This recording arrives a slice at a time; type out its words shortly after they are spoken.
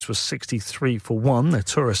was 63 for 1. Their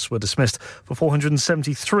tourists were dismissed for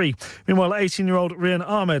 473. Meanwhile, 18-year-old Rian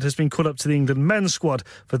Ahmed has been called up to the England men's squad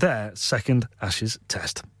for their second Ashes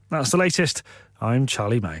test. That's the latest. I'm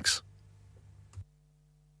Charlie Maggs.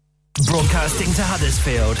 Broadcasting to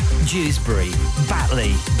Huddersfield, Dewsbury,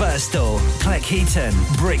 Batley, Birstall, Cleckheaton,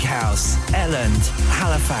 Brickhouse, Elland,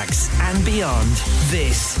 Halifax and beyond.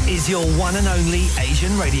 This is your one and only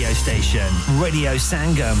Asian radio station. Radio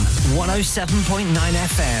Sangam, 107.9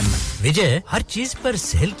 FM. विजय हर चीज पर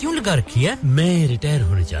cell क्यों लगा रखी है मैं retire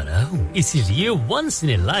होने जा रहा हूँ इसीलिए once in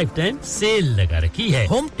a lifetime sale लगा रखी है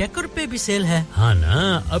होम टेकर पे भी सेल है हाँ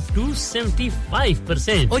ना अप टू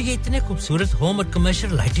 75% और ये इतने खूबसूरत होम और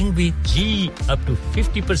कमर्शियल लाइटिंग भी जी up to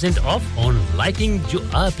 50% off on lighting जो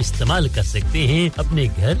आप इस्तेमाल कर सकते हैं अपने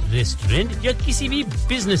घर रेस्टोरेंट या किसी भी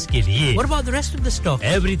बिजनेस के लिए What about the rest of the stock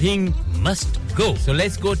everything must go so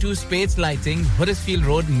let's go to Spades Lighting Huddersfield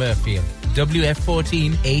Road Murfield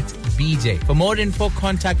WF14 8BJ. For more info,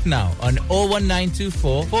 contact now on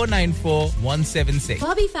 01924 494 176.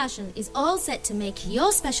 Bobby Fashion is all set to make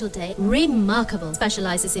your special day remarkable.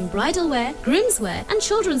 Specializes in bridal wear, groom's wear, and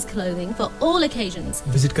children's clothing for all occasions.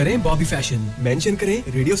 Visit करें Bobby Fashion. Mention करें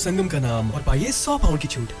Radio Sangam का नाम और पाइए £100 की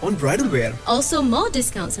छूट on bridal wear. Also, more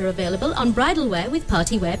discounts are available on bridal wear with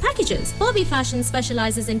party wear packages. Bobby Fashion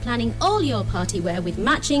specializes in planning all your party wear with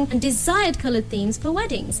matching and desired colored themes for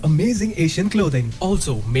weddings. Amazing Asian clothing,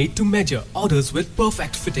 also made to measure, orders with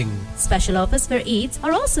perfect fitting. Special offers for Eids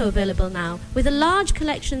are also available now, with a large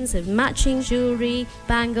collections of matching jewellery,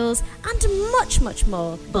 bangles and much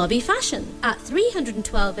more. Bobby Fashion at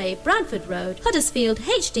 312A Bradford Road, Huddersfield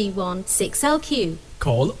HD1 6LQ.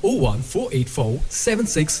 Call 01484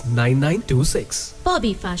 769926.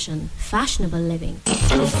 Bobby Fashion, fashionable living.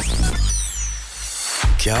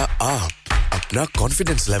 क्या आप अपना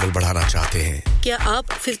confidence level बढ़ाना चाहते हैं? क्या आप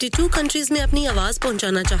 52 countries में अपनी आवाज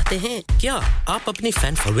पहुंचाना चाहते हैं? क्या आप अपनी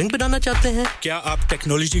फैन फॉलोइंग बनाना चाहते हैं? क्या आप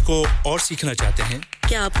टेक्नोलॉजी को और सीखना चाहते हैं?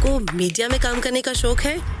 क्या आपको मीडिया में काम करने का शौक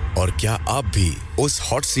है? और क्या आप भी उस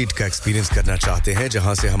हॉट सीट का एक्सपीरियंस करना चाहते हैं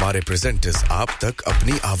जहां से हमारे प्रेजेंटर्स आप तक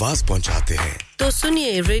अपनी आवाज पहुंचाते हैं? तो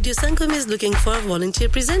सुनिए, radio Sangam is looking for volunteer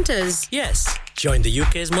presenters. Yes, join the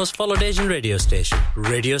UK's most followed Asian radio station,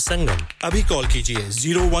 Radio Sangam. अभी कॉल कीजिए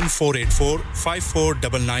 01484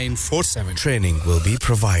 549947. Training will be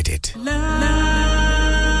provided.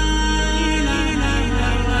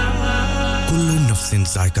 Kullu नफ्सिन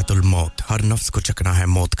जायकातुल मौत हर नफ्स को चखना है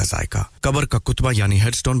मौत का जायका कब्र का कुतबा यानी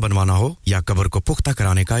हेडस्टोन बनवाना हो या कब्र को पुख्ता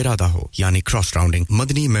कराने का इरादा हो यानी cross rounding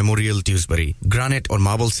Madani memorial ट्यूसबरी granite और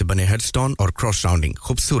मार्बल से बने हेडस्टोन और क्रॉस राउंडिंग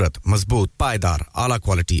खूबसूरत मजबूत पायदार आला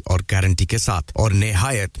क्वालिटी और गारंटी के साथ और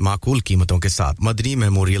निहायत माकूल कीमतों के साथ मदनी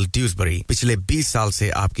मेमोरियल ट्यूसबरी पिछले 20 साल से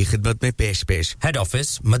आपकी खिदमत में पेश head office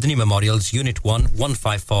Madani memorials unit 1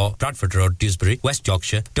 154 Bradford road ट्यूसबरी West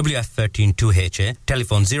Yorkshire WF13 2HA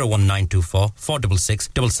telephone 01924 466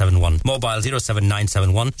 771 mobile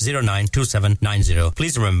 07971 092790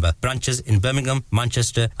 please remember branches in Birmingham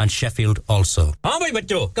Manchester and Sheffield also हां भाई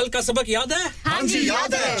बच्चों कल का सबक याद है हां जी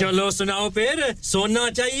याद है चलो सुनाओ फिर सोना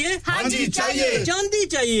चाहिए हां जी चाहिए चांदी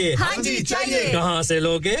चाहिए हां जी चाहिए कहां से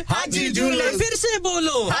लोगे हाजी जूलर्स फिर से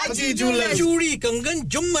बोलो हाजी जूलर्स चूड़ी कंगन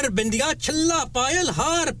झुमर बिंदिया छल्ला पायल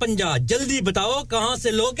हार पंजा जल्दी बताओ कहां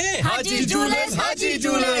से लोगे हाजी जूलर्स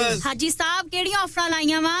हाजी साहब केड़ी ऑफर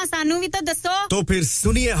लाईयां वा सानू भी तो तो फिर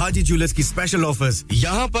सुनिए हाजी जूलर्स की स्पेशल ऑफर्स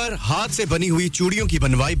यहां पर हाथ से बनी हुई चूड़ियों की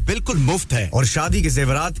बनवाई बिल्कुल मुफ्त है और शादी के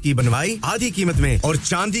जेवरात की बनवाई आधी कीमत में और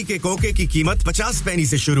चांदी के कोके की कीमत 50 पैसे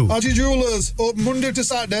से शुरू Haji Jewelers open Monday to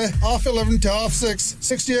Saturday 11:30 to 6:30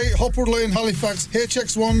 68 Hopwood Lane Halifax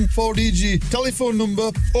HX1 4DG telephone number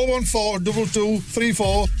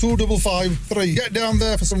 01422342553 get down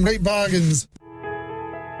there for some great bargains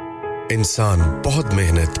इंसान बहुत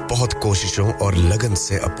मेहनत बहुत कोशिशों और लगन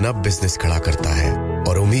से अपना बिजनेस खड़ा करता है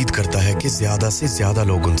और उम्मीद करता है कि ज्यादा से ज्यादा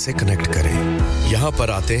लोग उनसे कनेक्ट करें यहां पर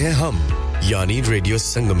आते हैं हम यानी रेडियो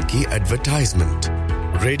संगम की एडवर्टाइजमेंट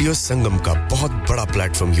रेडियो संगम का बहुत बड़ा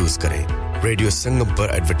प्लेटफॉर्म यूज करें रेडियो संगम पर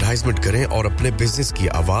एडवर्टाइजमेंट करें और अपने बिजनेस की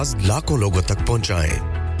आवाज लाखों लोगों तक पहुंचाएं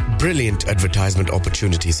Brilliant advertisement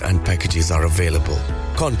opportunities and packages are available.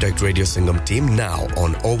 Contact Radio Sangam team now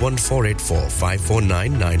on 01484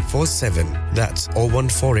 549 947. That's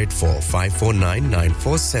 01484 549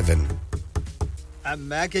 947.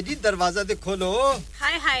 मैं के जी दरवाजा दे खोलो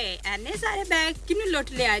हाय हाय एने सारे बैग किनु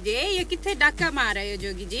लुट ले आजे ये किथे डाका मार रहे हो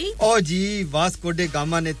जोगी जी ओ जी वास्को डे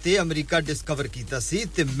गामा ने ते अमेरिका डिस्कवर कीता सी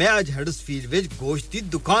ते मैं आज हडर्सफील्ड विच गोश्त दी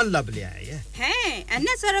दुकान लब ले आए हैं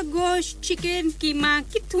एने सारा गोश्त चिकन कीमा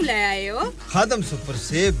किथु ले आए हो खादम सुपर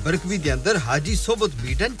से बरकवी दे अंदर हाजी सोबत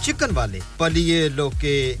मीट एंड चिकन वाले पलिए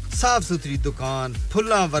लोके साफ सुथरी दुकान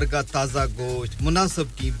फुल्ला वर्गा ताजा गोश्त मुनासिब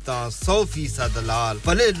कीमतां 100% दलाल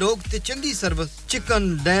भले लोग ते चंगी service chicken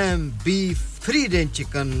lamb beef free range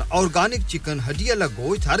chicken organic chicken हड्डियाला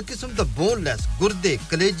गोश्त हर किस्म दा बोनलेस गुर्दे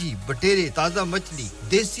कलेजी बटेरे ताजा मछली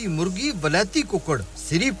देसी मुर्गी बलाती कुकड़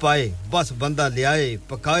सिरी पाए बस बंदा ले आए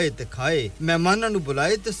पकाए ते खाए मेहमानां नु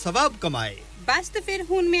बुलाए ते सवाब कमाए बस तो फिर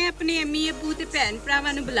हुन मैं अपने अम्मी अब्बू ते भैन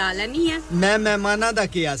भरावां नु बुला लेनी है मैं मेहमानां दा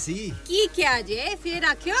किया सी की क्या जे फिर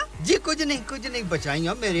आखियो जी कुछ नहीं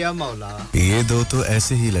बचाइयो मेरे आ मौला ये दो तो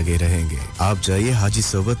ऐसे ही लगे रहेंगे आप जाइए Haji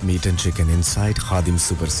Sobat meat and chicken inside Khadim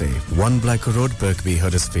super safe 1 Black Road Birkby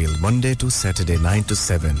Huddersfield Monday to Saturday 9 to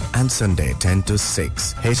 7 and Sunday 10 to 6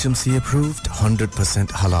 HMC approved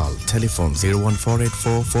 100% halal telephone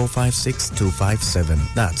 01484 456 257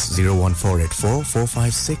 that's 01484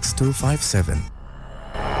 456 257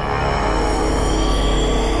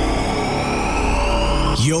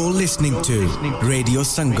 You're listening to Radio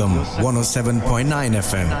Sangam 107.9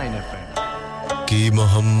 FM कि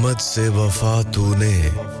मोहम्मद से वफा तूने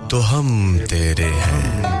तो हम तेरे हैं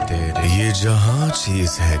ये जहां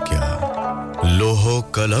चीज है क्या लोहो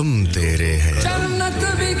कलम तेरे हैं जन्नत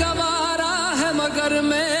भी गवारा है मगर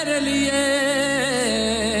मेरे लिए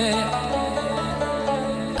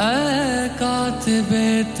ऐ कातिबे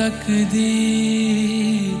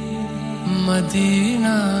तकदीर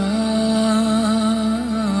मदीना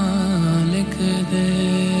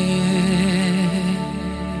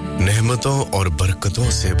नेमतों और बरकतों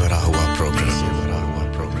से भरा हुआ प्रोग्राम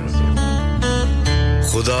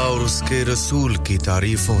खुदा और उसके रसूल की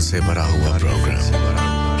तारीफों से भरा हुआ प्रोग्राम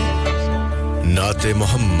नाते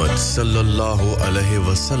मोहम्मद सल्लल्लाहु अलैहि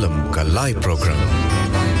वसल्लम का लाइव प्रोग्राम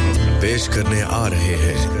पेश करने आ रहे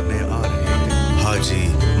हैं हाजी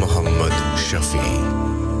मोहम्मद शफी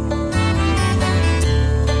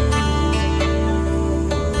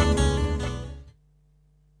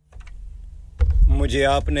मुझे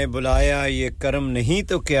आपने बुलाया ये कर्म नहीं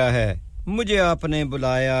तो क्या है मुझे आपने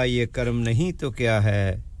बुलाया ये कर्म नहीं तो क्या है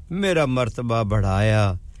मेरा मर्तबा बढ़ाया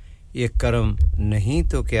ये कर्म नहीं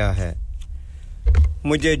तो क्या है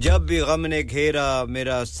मुझे जब भी गम ने घेरा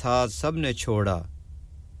मेरा साथ सबने छोड़ा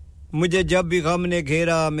मुझे जब भी गम ने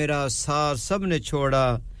घेरा मेरा साथ सबने छोड़ा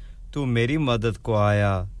तू मेरी मदद को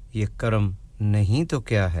आया ये कर्म नहीं तो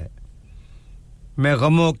क्या है मैं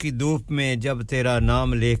गमों की धूप में जब तेरा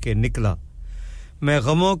नाम लेके निकला मैं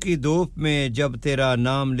गमों की धूप में जब तेरा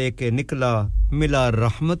नाम लेके निकला मिला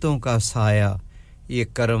रहमतों का साया ये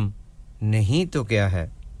कर्म नहीं तो क्या है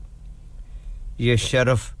ये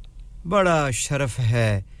शर्फ बड़ा शर्फ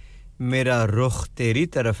है मेरा रुख तेरी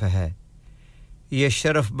तरफ है ये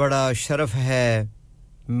शर्फ बड़ा शर्फ है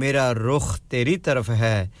मेरा रुख तेरी तरफ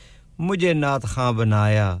है मुझे नात खां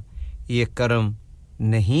बनाया ये कर्म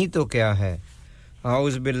नहीं तो क्या है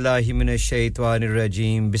औज़ बिल्लाहि मिनश शैतानिर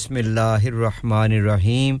रजीम बिस्मिल्लाहिर रहमानिर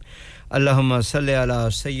रहीम अल्लाहुम्मा सल्लि अला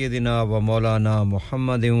सय्यिदिना व मौलाना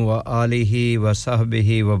मुहम्मदिन व आलिहि व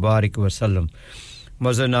सहबिहि व बारिक व सल्लम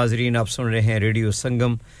मज़ो नाज़रीन आप सुन रहे हैं रेडियो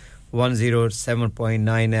संगम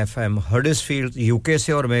 107.9 एफएम हडर्सफील्ड यूके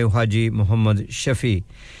से और मैं हाजी मोहम्मद शफी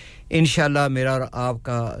इंशाल्लाह मेरा और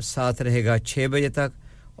आपका साथ रहेगा 6 बजे तक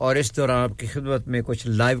और इस दौरान आपकी खिदमत में कुछ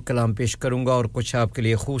लाइव कलाम पेश करूंगा और कुछ आपके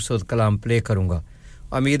लिए खूबसूरत कलाम प्ले करूंगा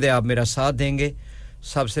उम्मीद है आप मेरा साथ देंगे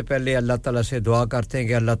सबसे पहले अल्लाह ताला से दुआ करते हैं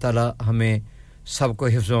कि अल्लाह ताला हमें सबको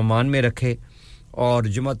हिफ्ज़ व अमान में रखे और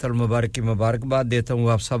जुमातुल मुबारक की मुबारकबाद देता हूं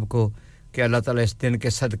आप सबको कि अल्लाह ताला इस दिन के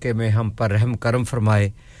सदके में हम पर रहम करम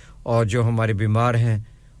फरमाए और जो हमारे बीमार हैं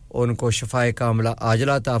उनको शिफाए कामिला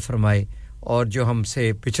आजिला अता फरमाए और जो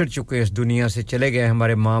हमसे पिछड़ चुके हैं इस दुनिया से चले गए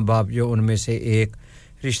हमारे मां-बाप जो उनमें से एक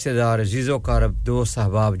रिश्तेदार अजीज़ो कारब दोस्त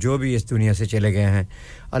अहबाब जो भी इस दुनिया से चले गए हैं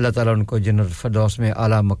अल्लाह ताला उनको जन्नत फिरदौस में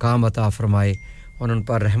आला मकाम अता फरमाए और उन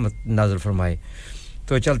पर रहमत नाज़िल फरमाए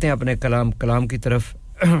तो चलते हैं अपने कलाम की तरफ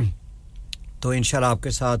तो इंशाल्लाह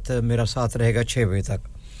आपके साथ मेरा साथ रहेगा 6 बजे तक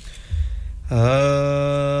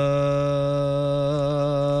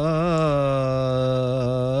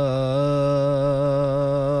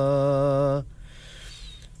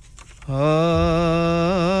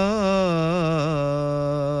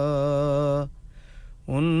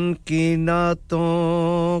उनकी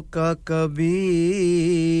नातों का कभी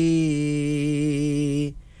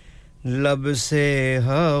लब से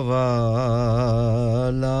हवाला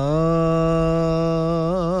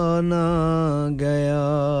ना गया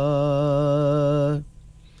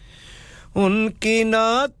उनकी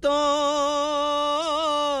नातों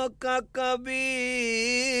का कभी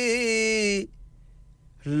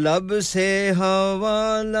लब से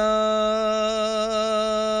हवाला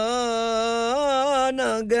न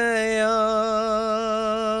गया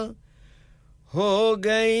हो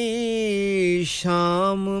गई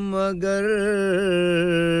शाम मगर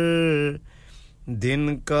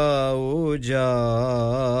दिन का उजाला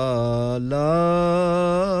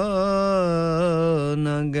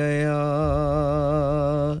न गया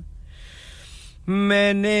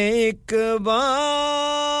मैंने एक बार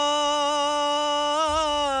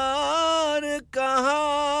कहा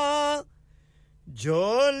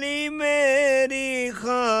झोली मेरी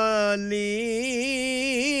खाली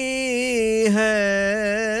है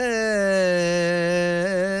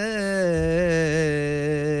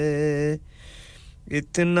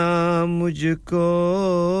इतना मुझको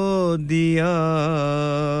दिया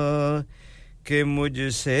कि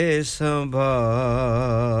मुझसे संभाला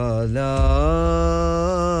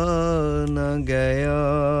न गया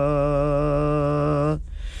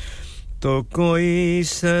तो कोई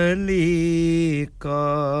सलीका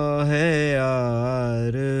है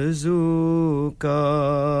आरज़ू का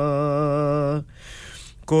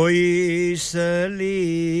कोई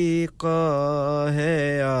सलीका है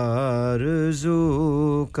आरज़ू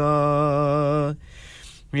का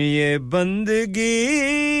ये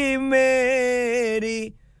बंदगी मेरी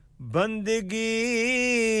बंदगी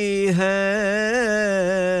है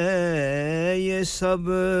ये सब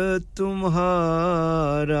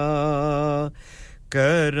तुम्हारा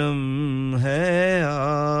करम है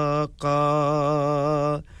आका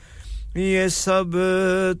ये सब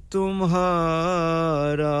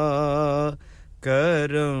तुम्हारा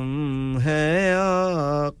करम है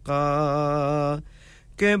आका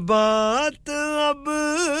के बात अब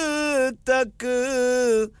तक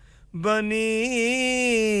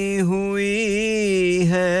बनी हुई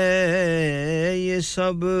है ये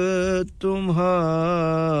सब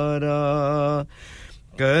तुम्हारा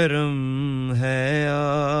करम है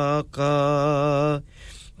आका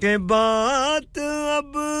के बात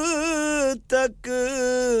अब तक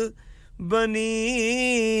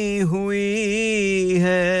बनी हुई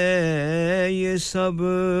है ये सब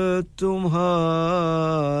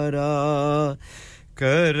तुम्हारा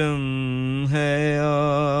करम है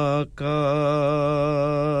आका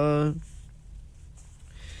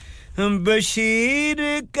बशीर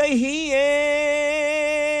कहिए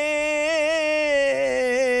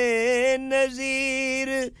नज़ीर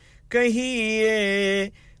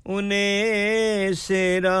कहिए उन्हें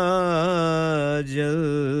सिराजल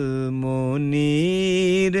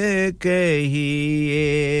मुनीर कहिए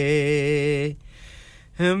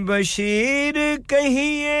बशीर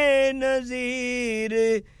कहिए नज़ीर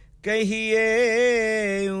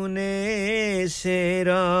कहिए उन्हें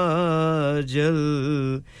सिराजल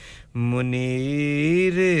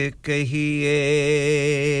मुनीर कहिए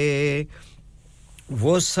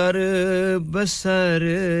वो सर बसर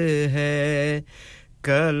है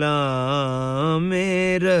कलाम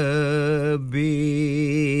रब्बी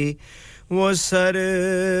वो सर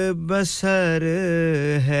बसर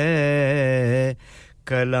है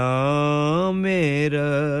कलाम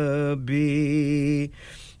रब्बी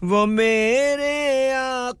वो मेरे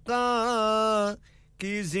आका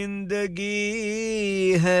की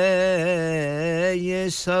जिंदगी है ये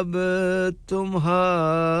सब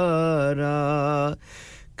तुम्हारा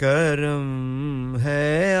करम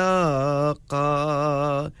है आका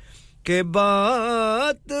के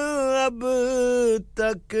बात अब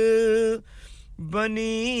तक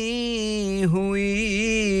बनी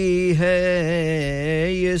हुई है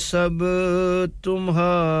ये सब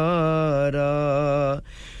तुम्हारा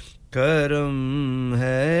करम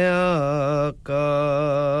है आका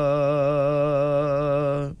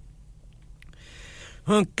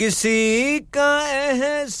किसी का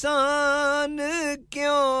एहसान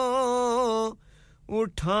क्यों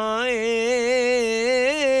उठाए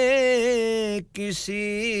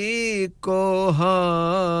किसी को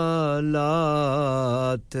हालात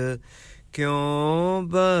क्यों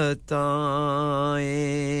बताएं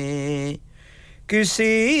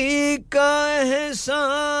किसी का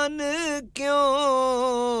एहसान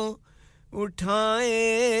क्यों उठाए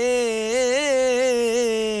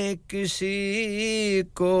किसी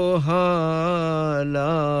को हालात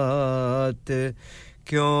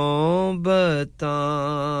क्यों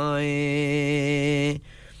बताएं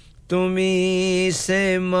तुम्हीं से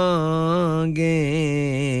मांगेंगे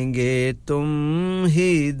तुम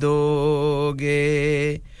ही दोगे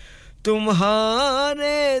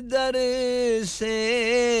तुम्हारे दर से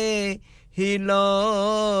ही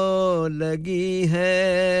लो लगी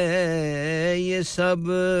है ये सब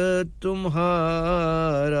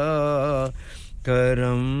तुम्हारा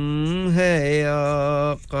करम है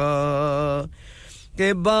आका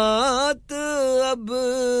के बात अब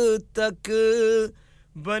तक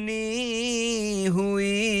बनी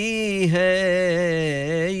हुई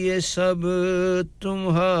है ये सब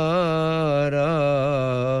तुम्हारा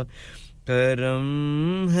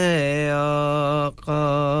करम है आका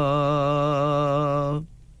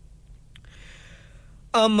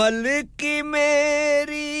अमल की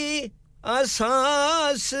मेरी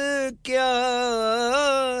असास क्या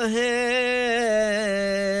है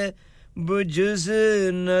बुजुज़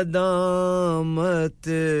नदामत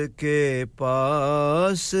के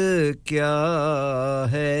पास क्या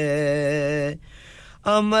है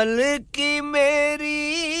अमल की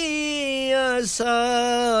मेरी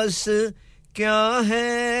असास क्या है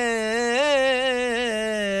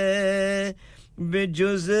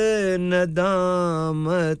बिजुज़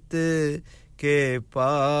नदामत के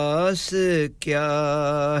पास क्या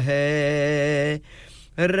है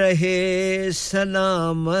रहे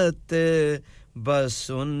सलामत बस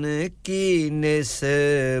उनकी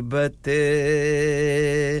निस्बत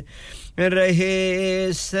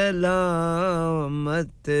रहे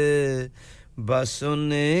सलामत बस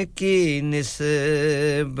उनकी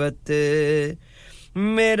निस्बत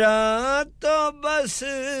मेरा तो बस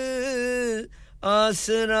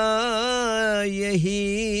आसरा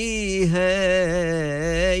यही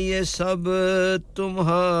है ये सब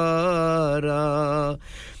तुम्हारा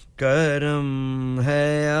करम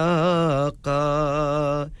है आका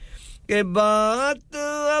के बात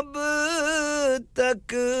अब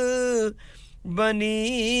तक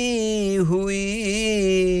बनी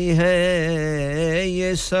हुई है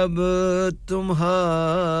ये सब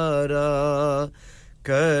तुम्हारा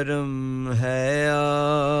करम है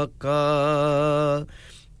आका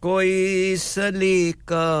कोई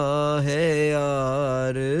सलीका है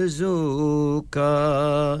आरज़ू का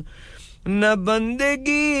न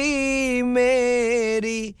बंदगी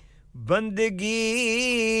मेरी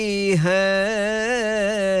बंदगी है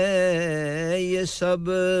ये सब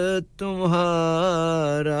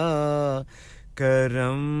तुम्हारा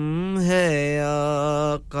करम है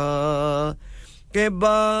आका के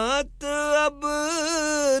बात अब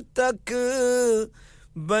तक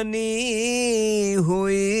बनी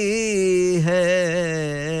हुई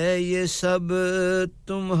है ये सब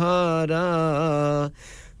तुम्हारा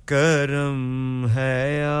करम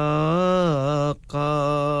है आका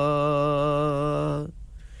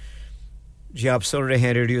जी आप सुन रहे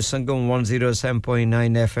हैं रेडियो संगम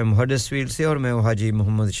 107.9 एफएम हडर्सफील्ड से और मैं हूं हाजी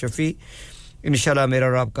मोहम्मद शफी इंशाल्लाह मेरा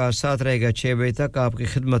और आपका साथ रहेगा 6 बजे तक आपकी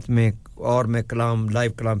खिदमत में और मैं कलाम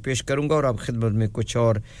लाइव कलाम पेश करूंगा और आपकी खिदमत में कुछ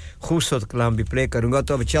और खूबसूरत कलाम भी प्ले करूंगा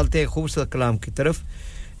तो अब चलते हैं खूबसूरत कलाम की तरफ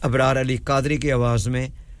अबरार अली कादरी की आवाज़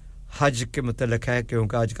में हज के मुतल्लिक़ है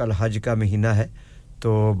क्योंकि आजकल हज का महीना है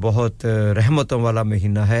तो बहुत रहमतों वाला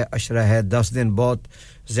महीना है अशरा है 10 दिन बहुत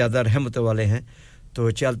ज़्यादा रहमतों वाले हैं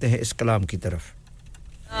तो चलते हैं इस कलाम की तरफ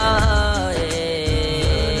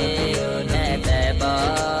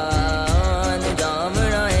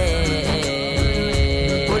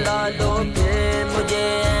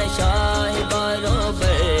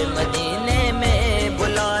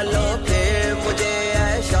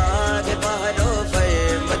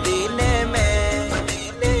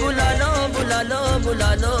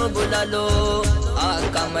लो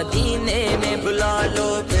आका मदीने में बुला लो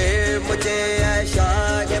फिर मुझे ऐशा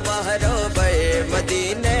के बहरो पे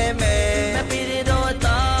मदीने में मैं फिर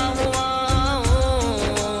रोता हुआ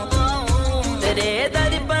तेरे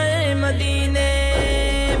दर पर मदीने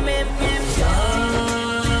में या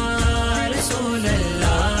रसूल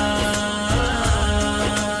अल्लाह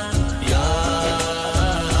या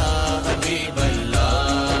हबीब अल्लाह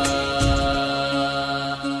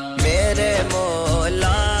मेरे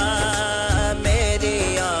मौला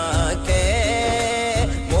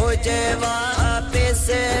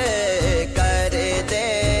कर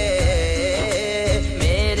दे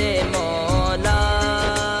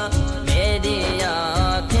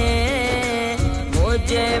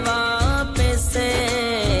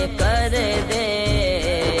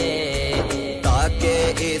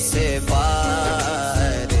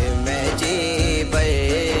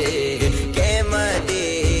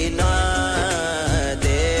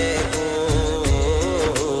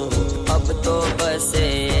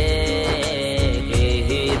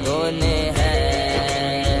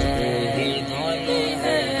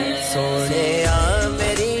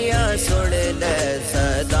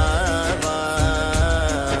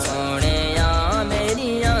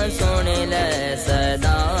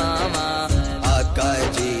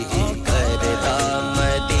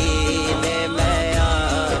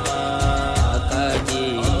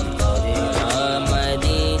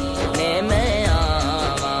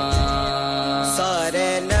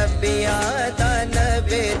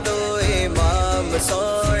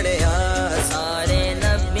सोहणिया सारे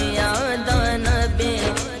नबियां दा नबी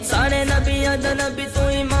सारे नबियां दा नबी तू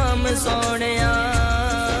इमाम सोहणिया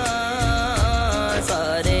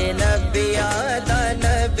सारे नबियां दा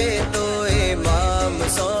नबी तू इमाम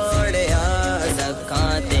सोहणिया ज़का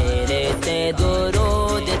तेरे ते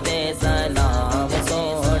दुरूद ते सलाम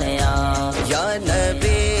सोहणिया या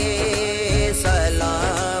नबी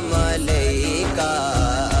सलाम अलैका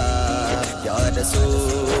या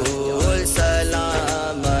रसूल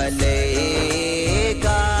सलाम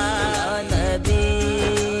अलैका या नबी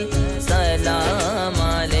सलाम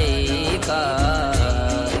अलैका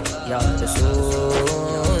या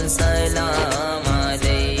रसूल सलाम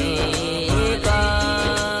अलैका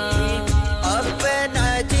अपना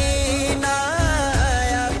जीना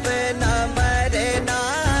अपना मरना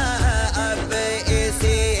अब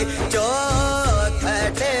इसी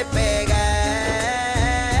चौखट पे गए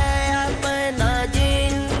अपना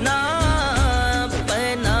जीना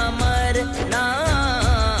अपना मरना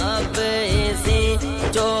अब इसी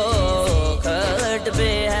चौखट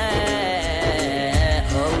पे है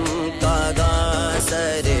हम कहाँ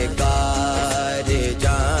सरकार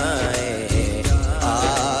जाएं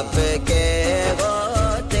आपके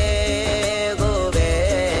होते हुए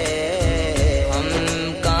हम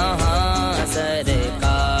कहाँ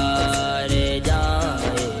सरकार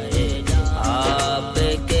जाएं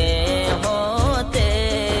आपके होते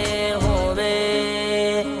हुए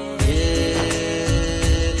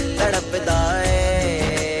दिल तड़पता है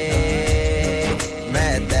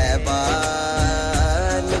मैं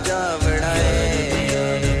तैबान जावड़ा है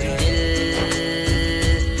दिल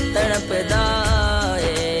तड़पता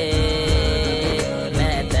है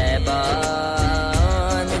मैं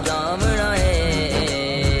तैबान जावड़ा है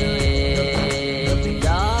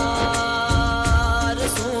या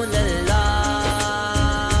रसूल अल्लाह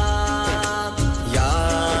या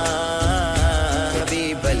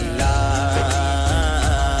हबीब अल्लाह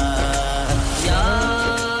या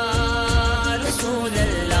रसूल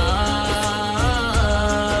अल्लाह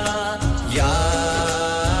या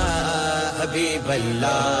हबीब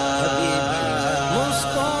अल्लाह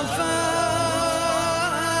मुस्तफा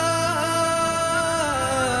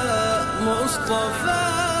मुस्तफा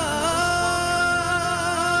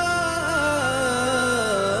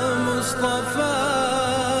मुस्तफा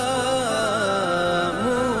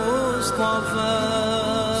मुस्तफा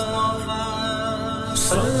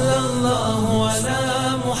सल्लल्लाहु अला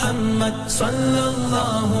मुहम्मद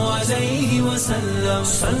सल्लल्लाहु अलैहि वसल्लम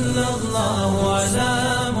सल्लल्लाहु अला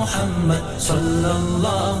मुहम्मद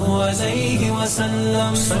सल्लल्लाहु अलैहि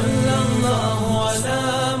वसल्लम सल्लल्लाहु अला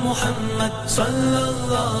मुहम्मद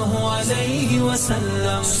सल्लल्लाहु अलैहि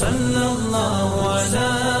वसल्लम सल्लल्लाहु अला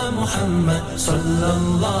मुहम्मद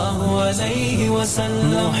सल्लल्लाहु अलैहि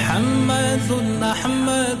वसल्लम मुहम्मदुन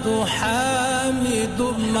अहमदु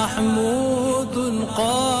हामिदुन महमूदुन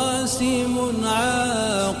قاسم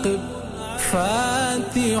عاقب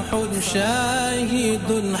فاتح شاهد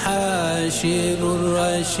حاشر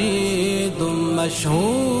رشيد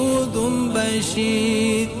مشهود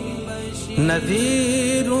بشير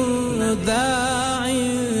نذير داع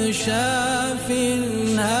شاف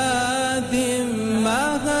هاد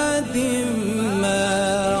مهد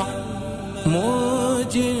ماح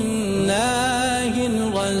مجناه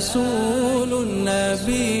رسول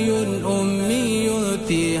نبي أمي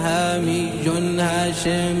تهامي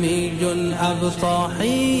هاشمي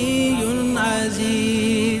أبطحي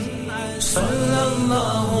عزيز صلى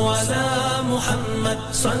الله على محمد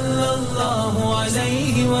صلى الله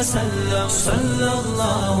عليه وسلم صلى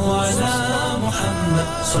الله على محمد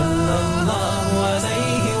صلى الله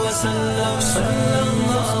عليه وسلم صلى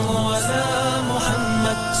الله على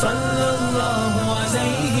محمد صلى الله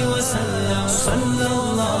عليه وسلم صلى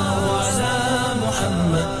الله على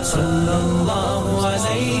محمد صلى الله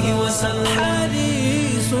عليه وسلم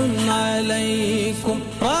حريص عليكم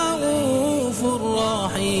رؤوف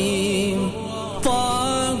رحيم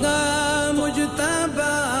طه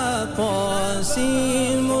مجتبى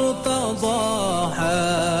قاسم مرتضى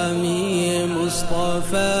حامي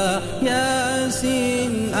مصطفى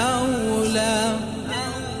ياسين أولى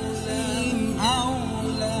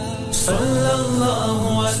صلى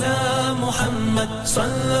الله على محمد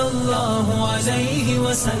صلى الله عليه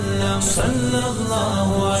وسلم صلى الله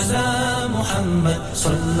على محمد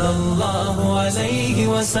صلى الله عليه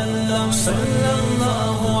وسلم صلى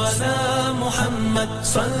الله على محمد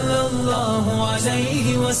صلى الله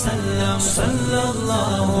عليه وسلم صلى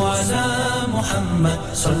الله على محمد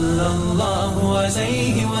صلى الله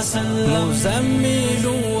عليه وسلم مزمل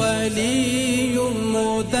ولي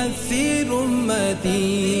مدثر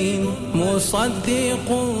متين مصدق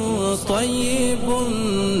طيب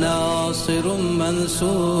ناصر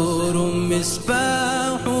منصور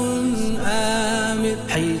مصباح آمر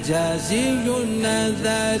حجازي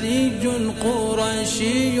نذري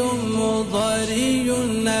قرشي مضري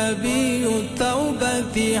نبي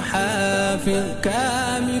التوبة حافظ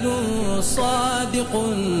كامل صادق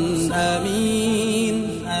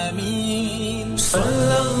أمين آمين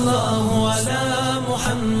صلى الله على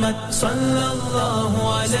محمد صلى الله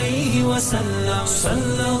عليه وسلم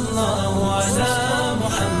صلى الله على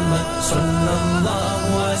محمد صلى الله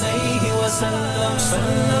عليه وسلم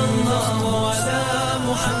صلى الله على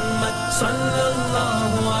محمد صلى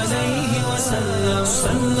الله عليه وسلم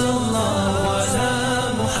صلى الله على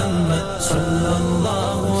محمد صلى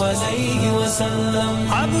الله عليه وسلم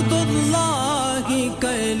عبد الله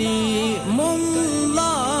كليم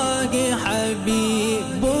الله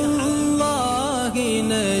حبيب الله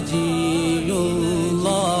نجي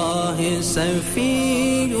الله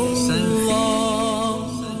سفي الله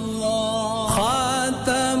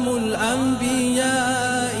خاتم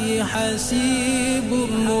الأنبياء حسيب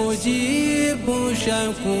مجيب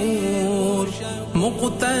شكور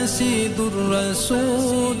مقتصد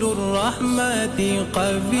الرسول الرحمة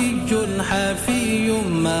قوي حفي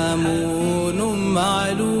مامون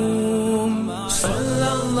معلوم صلى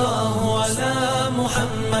الله على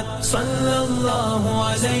محمد صلى الله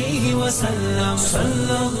عليه وسلم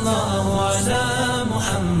صلى الله على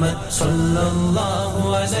محمد صلى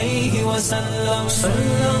الله عليه وسلم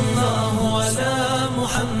صلى الله على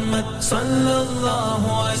محمد صلى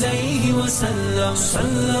الله عليه وسلم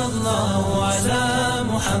صلى الله على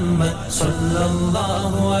محمد صلى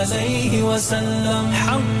الله عليه وسلم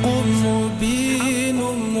حق مبين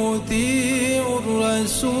مطيع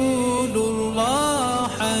الرسول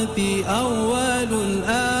الراحة أول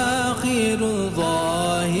آخر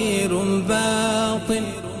ظاهر باطن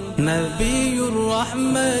نبي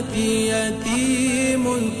الرحمة يتيم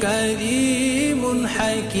كريم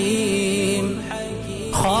حكيم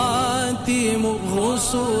خاتم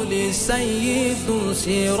الرسل سيد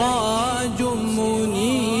سراج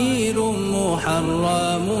منير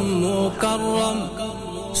محرم مكرم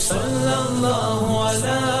صلى الله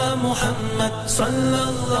على محمد صلى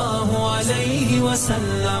الله عليه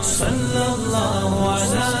وسلم صلى الله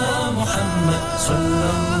على محمد صلى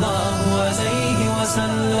الله عليه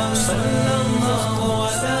وسلم صلى الله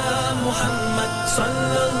على محمد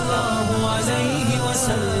صلى الله عليه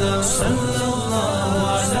وسلم صلى الله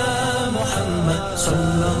على محمد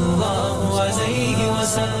صلى الله عليه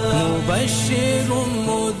وسلم مبشر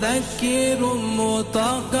مذكر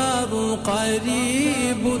مطهر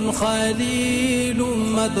قريب خليل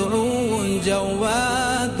مدعو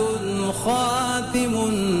جواد خاتم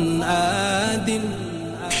عادل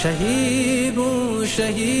شهيد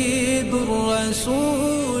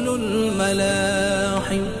الرسول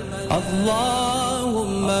الملاحم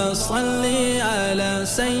اللهم صل على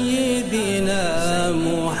سيدنا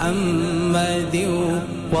محمد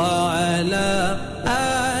وعلى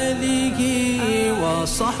آله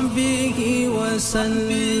وصحبه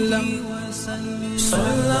وسلم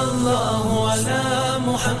صلى الله على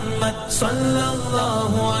محمد صلى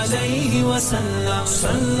الله عليه وسلم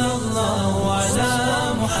صلى الله على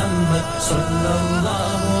محمد صلى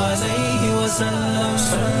الله عليه وسلم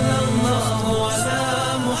صلى الله على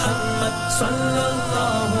محمد صلى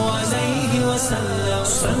الله عليه وسلم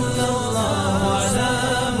صلى الله على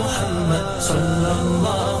محمد صلى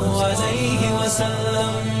الله عليه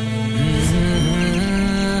وسلم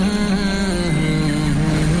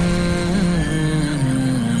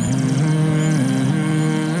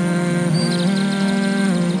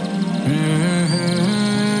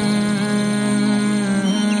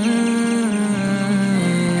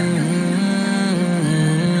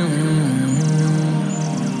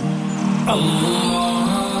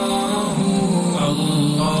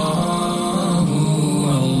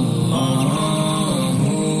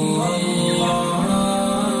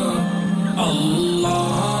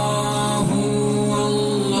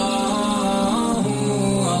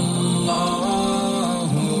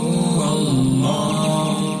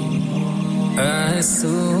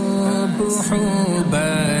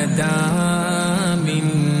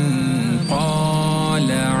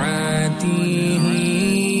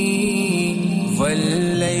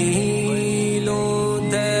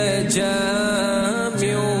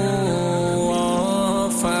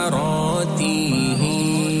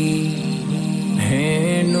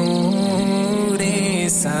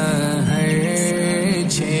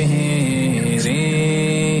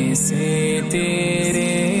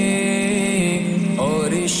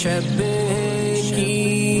शब की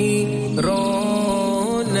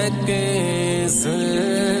रौनक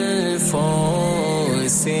जुल्फों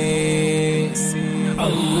से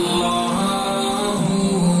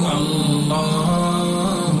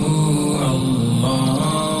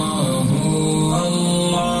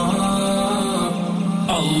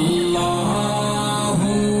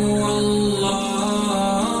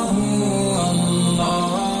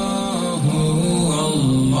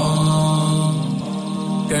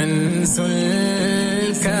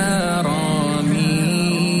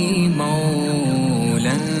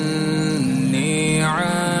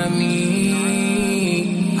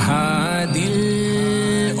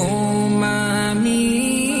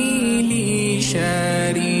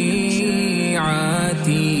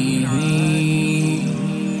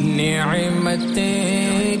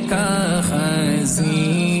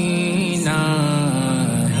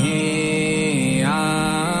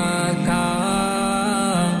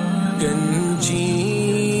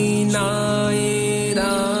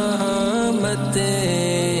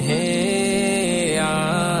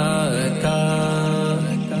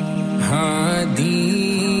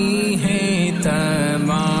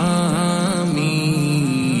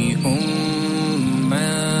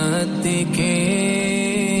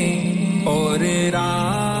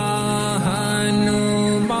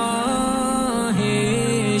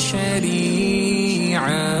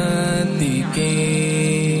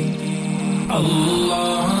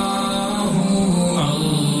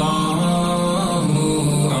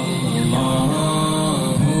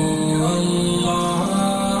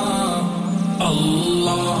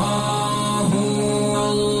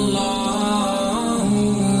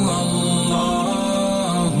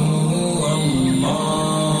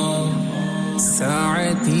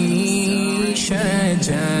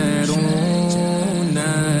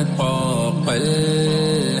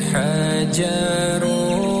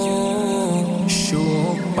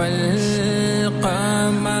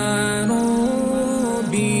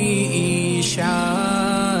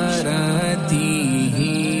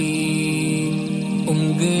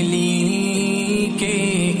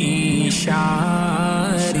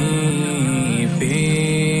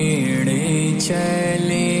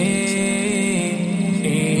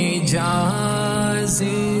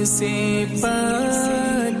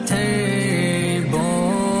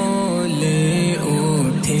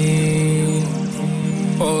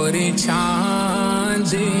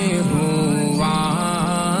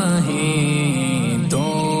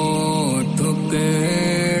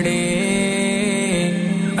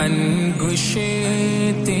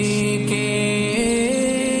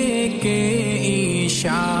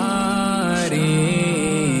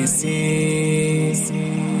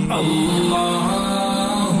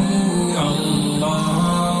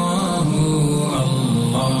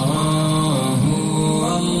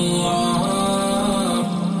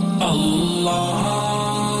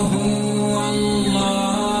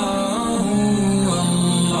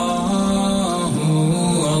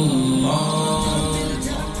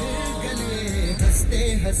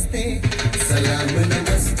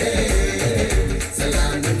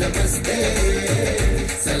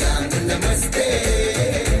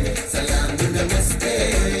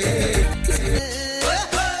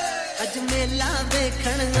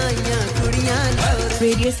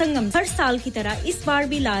रेडियो संगम हर साल की तरह इस बार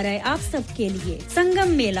भी ला रहा है आप सब के लिए संगम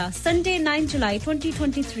मेला Sunday 9 July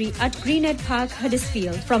 2023 at Greenhead Park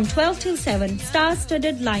Huddersfield from 12 till 7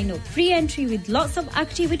 star-studded lineup free entry with lots of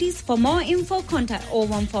activities for more info contact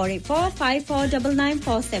 01484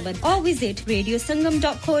 549947 or visit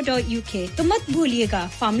radiosangam.co.uk तो मत भूलिएगा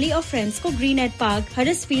family और friends को Greenhead Park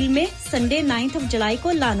Huddersfield में Sunday 9th of July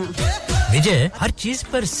को लाना विजय हर चीज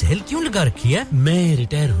पर सेल क्यों लगा रखी है मैं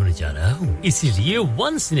रिटायर होने जा रहा हूँ इसीलिए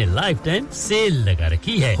once in a lifetime sale लगा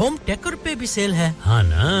रखी है होम टेकर पे भी सेल है हाँ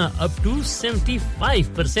ना अप टू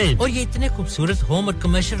 75% और ये इतने खूबसूरत होम और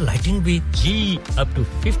कमर्शियल लाइटिंग भी जी up to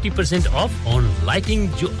 50% off on lighting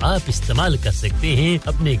जो आप इस्तेमाल कर सकते हैं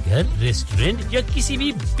अपने घर रेस्टोरेंट या किसी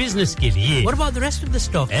भी बिजनेस के लिए what about the rest of the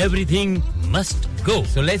stock everything must go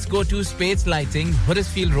so let's go to Spades Lighting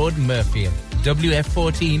Huddersfield Road Murfield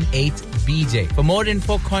WF14 8BJ for more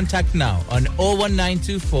info contact now on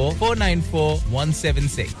 01924 494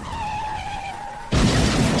 176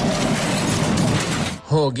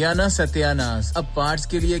 हो गया ना सत्यानाश अब पार्ट्स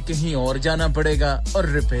के लिए कहीं और जाना पड़ेगा और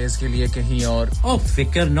रिपेयर्स के लिए कहीं और ओ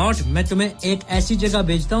फिकर नॉट मैं तुम्हें एक ऐसी जगह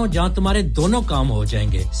भेजता हूं जहां तुम्हारे दोनों काम हो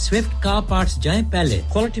जाएंगे Swift Car Parts जाएं पहले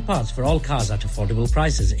quality parts for all cars at affordable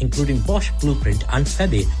prices including Bosch Blueprint and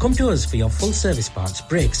Febby come to us for your full service parts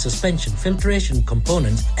brakes suspension filtration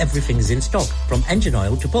components everything is in stock from engine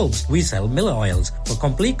oil to bulbs we sell Miller oils for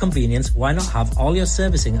complete convenience why not have all your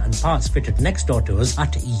servicing and parts fitted next door to us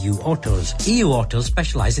at EU Autos EU Autos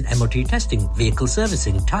specialize in MOT testing vehicle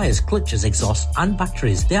servicing tires clutches exhausts and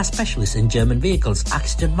batteries they are specialists in German vehicles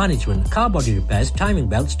accident management car body repairs timing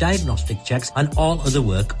belts diagnostic checks and all other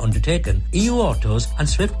work undertaken EU Autos and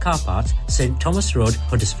Swift Car Parts St Thomas Road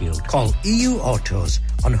Huddersfield call EU Autos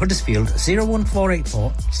on Huddersfield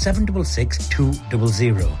 01484 766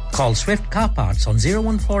 200 call Swift Car Parts on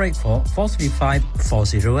 01484 435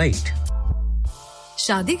 408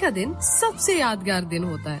 शादी का दिन सबसे यादगार दिन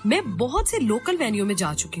होता है मैं बहुत से लोकल वेन्यू में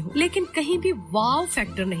जा चुकी हूँ लेकिन कहीं भी वाव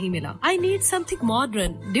फैक्टर नहीं मिला I need something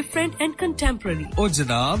modern different and contemporary ओ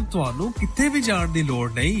जनाब ਤੁਹਾਨੂੰ ਕਿੱਥੇ ਵੀ ਜਾਣ ਦੀ ਲੋੜ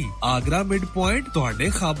ਨਹੀਂ ਆਗਰਾ ਮਿਡ ਪੁਆਇੰਟ ਤੁਹਾਡੇ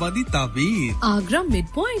ਖਾਬਾਂ ਦੀ ਤਾਬੀਰ आगरा मिड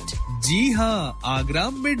पॉइंट जी हाँ आगरा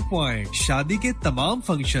मिड पॉइंट शादी के तमाम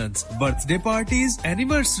functions birthday parties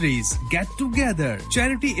anniversaries get together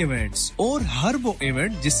charity events और हर वो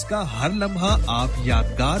इवेंट जिसका हर लम्हा आप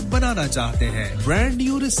यादगार बनाना चाहते हैं brand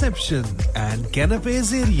new reception and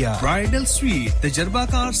canapes area bridal suite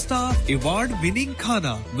तजर्बाकार staff award winning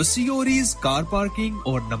खाना वसीओरीज कार पार्किंग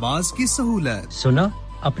और नमाज की सहूलत सुना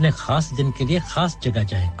अपने खास दिन के लिए खास जगह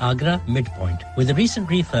जाएं Agra Midpoint with a recent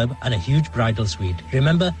refurb and a huge bridal suite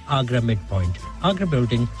remember Agra Midpoint Agra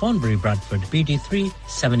Building Thornbury Bradford BD3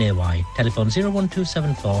 7AY telephone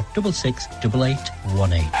 01274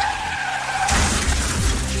 668818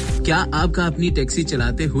 क्या आपका अपनी टैक्सी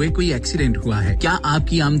चलाते हुए कोई एक्सीडेंट हुआ है क्या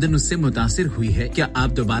आपकी आमदन उससे मुतासिर हुई है क्या आप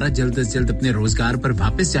दोबारा जल्द से जल्द अपने रोजगार पर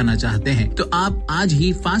वापस जाना चाहते हैं तो आप आज ही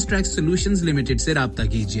फास्ट ट्रैक सॉल्यूशंस लिमिटेड से राब्ता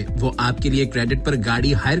कीजिए वो आपके लिए क्रेडिट पर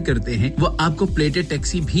गाड़ी हायर करते हैं वो आपको प्लेटेड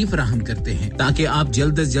टैक्सी भी फराहम करते हैं ताकि आप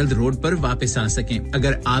जल्द से जल्द रोड पर वापस आ सकें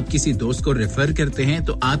अगर आप किसी दोस्त को रेफर करते हैं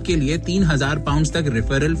तो आपके लिए 3000 पाउंड तक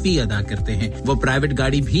रेफरल फी अदा करते हैं वो प्राइवेट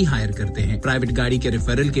गाड़ी भी हायर करते हैं प्राइवेट गाड़ी के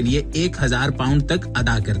रेफरल के लिए 1000 पाउंड तक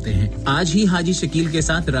अदा करते हैं आज ही हाजी शकील के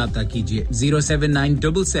साथ राब्ता कीजिए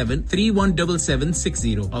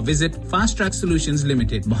 07977317760 और visit fast track solutions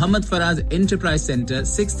limited Mohammad Faraz enterprise centre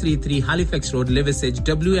 633 Halifax road Liversedge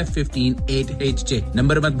WF15 8HJ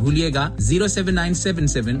number मत भूलिएगा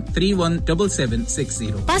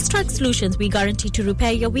 07977317760 Fast Track Solutions we guarantee to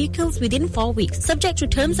repair your vehicles within 4 weeks subject to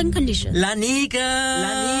terms and conditions Lanika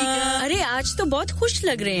अरे आज तो बहुत खुश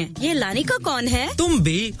लग रहे हैं ये लानिका कौन है तुम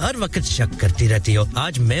भी हर वक्त शक करती रहती हो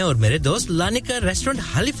आज मैं और मेरे दोस्त लानिका रेस्टोरेंट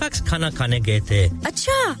हैलिफैक्स खाना खाने गए थे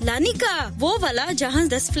अच्छा लानिका वो वाला जहां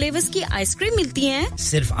 10 फ्लेवर्स की आइसक्रीम मिलती है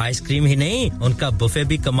सिर्फ आइसक्रीम ही नहीं उनका बुफे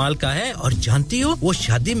भी कमाल का है और जानती हो वो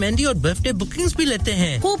शादी मेहंदी और बर्थडे बुकिंग्स भी लेते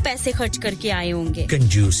हैं खूब पैसे खर्च करके आए होंगे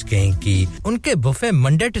कंजूस कहीं की उनके buffet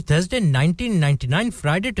Monday to Thursday 1999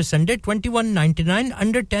 Friday to Sunday 2199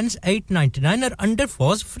 under 10s 899 और अंडर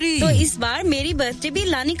 4s फ्री तो इस बार मेरी बर्थडे भी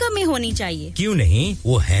लानिका में होनी चाहिए क्यों नहीं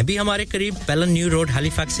वो है भी हमारे करीब पेलन new road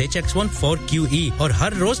Halifax HX1 4QE और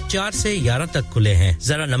हर रोज 4 से 11 तक खुले हैं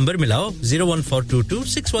जरा नंबर मिलाओ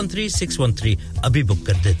 01422613613 अभी बुक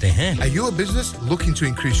कर देते हैं Are you a business looking to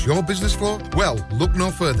increase your business flow? Well, look no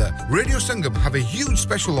further. Radio Sangam have a huge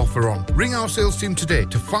special offer on. Ring our sales team today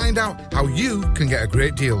to find out how you can get a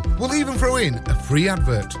great deal. We'll even throw in a free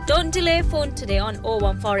advert. Don't delay phone today on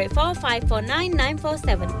 01484 549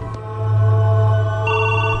 947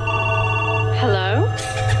 Hello?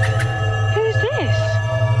 Who's this?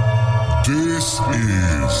 This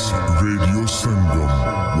is Radio Sangam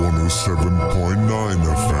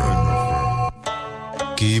 107.9 FM.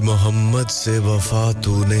 की मोहम्मद से वफा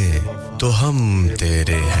तूने तो हम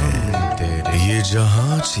तेरे हैं ये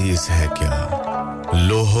जहां चीज है क्या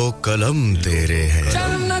लोहो कलम तेरे हैं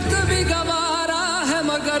जन्नत भी गवारा है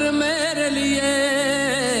मगर मेरे लिए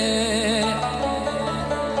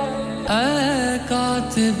ऐ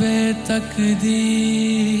कातिबे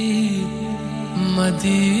तकदीर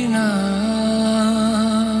मदीना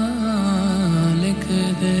लिख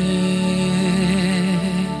दे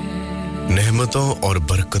नेमतों और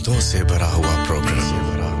बरकतों से भरा हुआ प्रोग्राम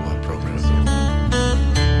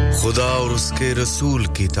खुदा और उसके रसूल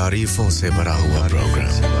की तारीफों से भरा हुआ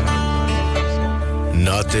प्रोग्राम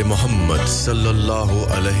नाते मोहम्मद सल्लल्लाहु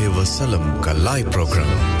अलैहि वसल्लम का लाइव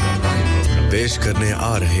प्रोग्राम पेश करने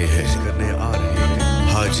आ रहे हैं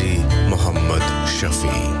हाजी मोहम्मद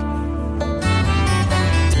शफी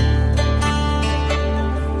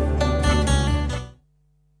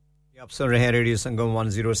सुन रहे हैं रेडियो संगम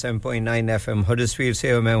 107.9 एफएम हडर्सफील्ड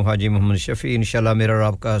से और मैं हूं हाजी मोहम्मद शफी इंशाल्लाह मेरा और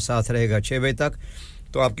आपका साथ रहेगा 6 बजे तक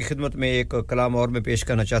तो आपकी खिदमत में एक कलाम और मैं पेश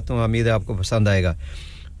करना चाहता हूं उम्मीद है आपको पसंद आएगा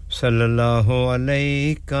सल्लल्लाहु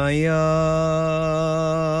अलैका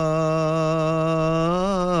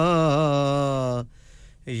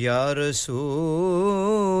या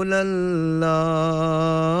रसूल अल्लाह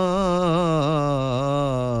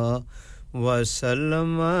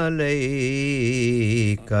वसल्लम अलैका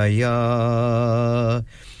या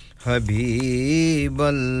हबीब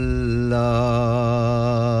अल्लाह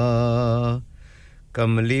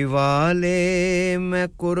कमली वाले मैं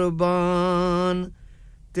कुर्बान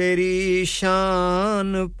तेरी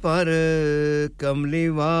शान पर कमली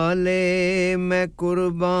वाले मैं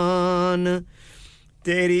कुर्बान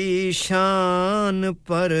तेरी शान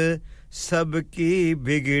पर सबकी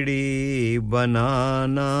बिगड़ी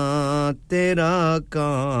बनाना तेरा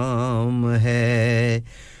काम है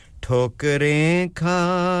ठोकरें खा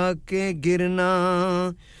के गिरना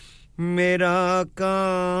मेरा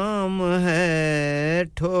काम है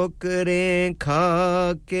ठोकरें खा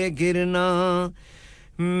के गिरना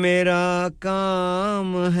मेरा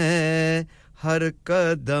काम है हर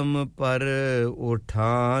कदम पर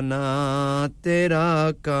उठाना तेरा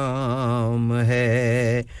काम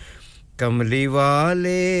है कमली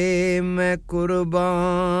वाले मैं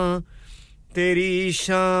कुर्बान तेरी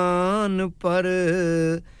शान पर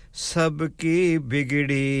सबकी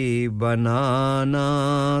बिगड़ी बनाना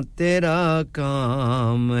तेरा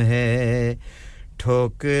काम है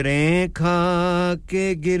ठोकरें खा के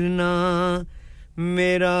गिरना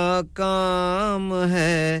मेरा काम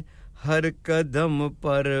है हर कदम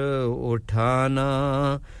पर उठाना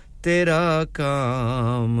तेरा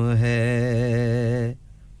काम है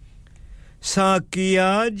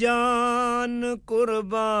साकिया जान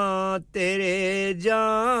कुर्बान तेरे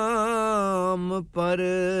जाम पर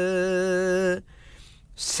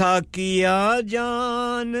साकिया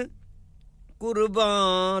जान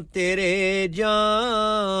कुर्बान तेरे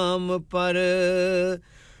जाम पर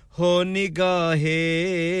हो निगाहे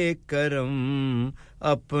करम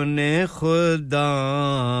अपने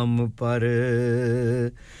खुदाम पर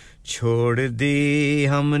छोड़ दी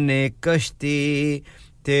हमने कश्ती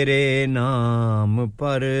तेरे नाम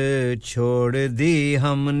पर छोड़ दी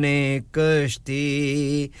हमने कश्ती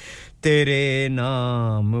तेरे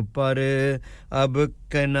नाम पर अब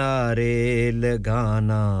किनारे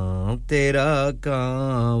लगाना तेरा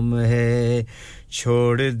काम है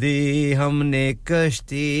छोड़ दी हमने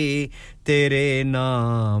कश्ती तेरे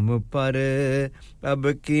नाम पर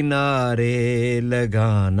अब किनारे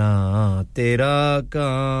लगाना तेरा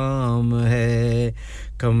काम है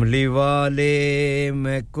कमली वाले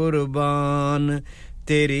मैं कुर्बान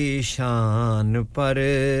तेरी शान पर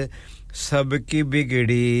सबकी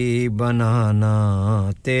बिगड़ी बनाना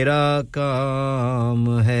तेरा काम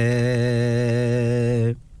है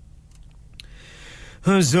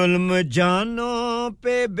जुल्म जानों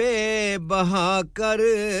पे बेबहा कर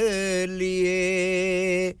लिए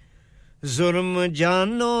जुल्म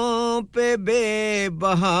जानों पे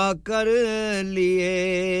बेबहा कर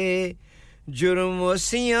लिए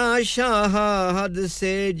जुर्म-ओ-सियां शाह हद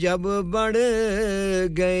से जब बढ़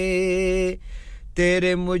गए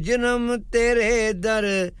तेरे मुजरम तेरे दर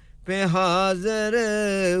पे हाजिर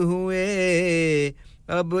हुए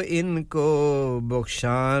अब इनको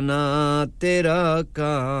बख्शाना तेरा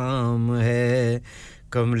काम है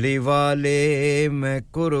कमली वाले मैं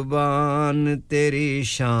कुर्बान तेरी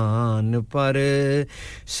शान पर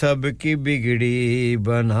सबकी बिगड़ी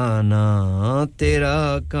बनाना तेरा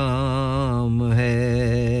काम है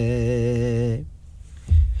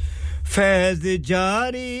फैज़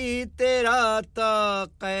जारी तेरा ता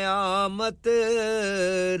क़यामत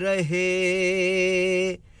रहे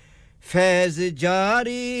फैज़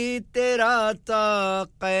जारी तेरा ता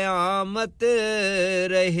क़यामत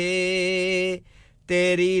रहे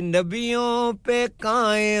तेरी नबियों पे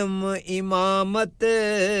कायम इमामत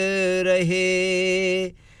रहे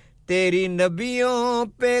तेरी नबियों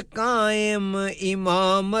पे कायम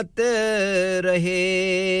इमामत रहे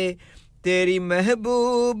तेरी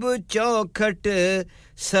महबूब चौखट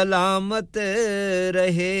सलामत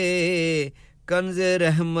रहे कंज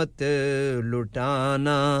रहमत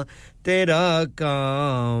लुटाना तेरा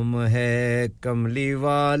काम है कमली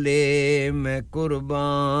वाले मैं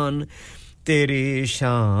कुर्बान तेरी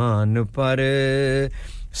शान पर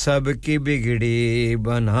सबकी बिगड़ी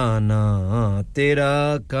बनाना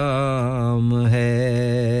तेरा काम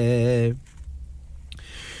है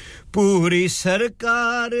पूरी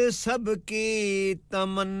सरकार सबकी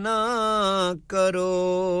तमन्ना करो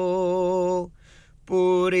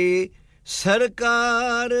पूरी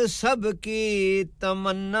सरकार सबकी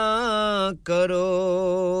तमन्ना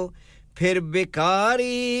करो फिर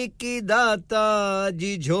भिखारी की दाता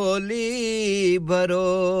जी झोली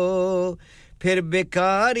भरो फिर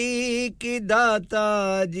भिखारी की दाता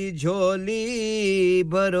जी झोली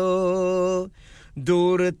भरो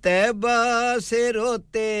दूर तैबा से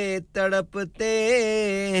रोते तड़पते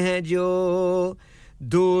हैं जो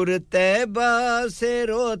दूर तैबा से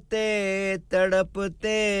रोते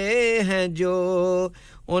तड़पते हैं जो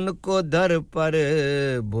उनको दर पर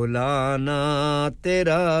बुलाना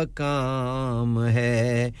तेरा काम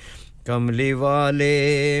है कमली वाले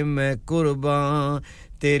मैं कुर्बान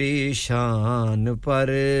तेरी शान पर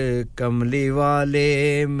कमली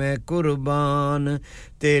वाले मैं कुर्बान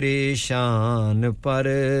तेरी शान पर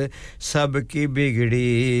सबकी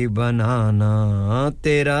बिगड़ी बनाना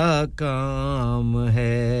तेरा काम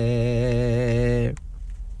है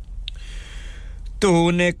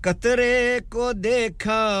तूने कतरे को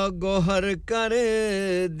देखा गोहर कर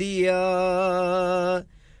दिया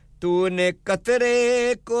तूने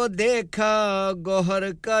कतरे को देखा गोहर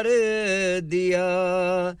कर दिया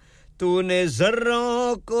तूने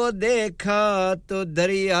ज़र्रों को देखा तो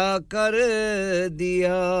दरिया कर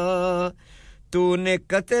दिया तूने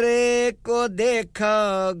कतरे को देखा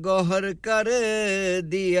गोहर कर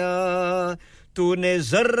दिया तूने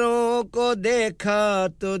ज़र्रों को देखा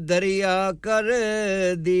तो दरिया कर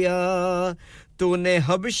दिया तूने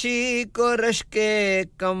हबशी को रश्के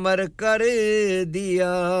कमर कर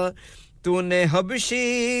दिया तूने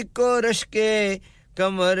हबशी को रश्के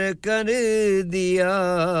कमर कर दिया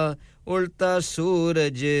उल्टा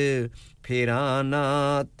सूरज फिराना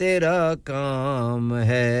तेरा काम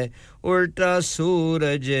है उल्टा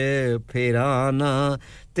सूरज फिराना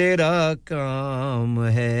तेरा काम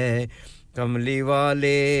है कमली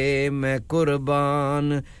वाले मैं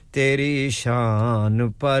कुर्बान तेरी शान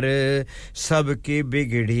पर सबकी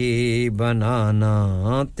बिगड़ी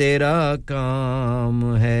बनाना तेरा काम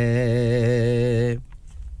है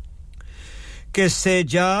किससे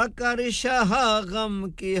जाकर शाह गम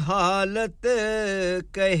की हालत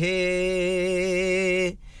कहे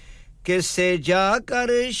किससे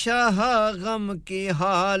जाकर शाह गम की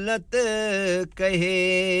हालत कहे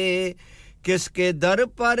किसके दर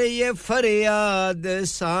पर ये फरियाद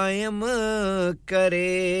सायम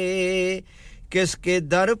करे किसके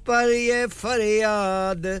दर पर ये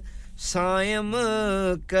फरियाद सायम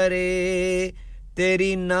करे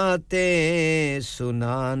तेरी नातें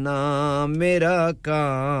सुनाना मेरा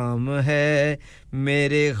काम है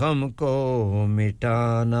मेरे गम को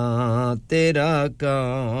मिटाना तेरा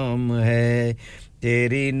काम है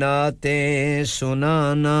तेरी नातें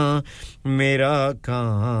सुनाना मेरा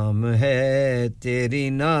काम है तेरी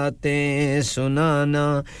नातें सुनाना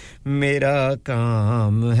मेरा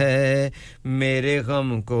काम है मेरे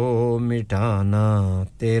गम को मिटाना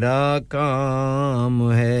तेरा काम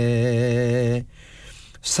है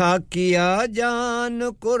साकिया जान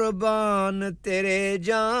कुर्बान तेरे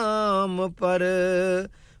जाम पर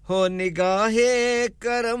हो निगाहे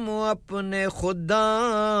करम अपने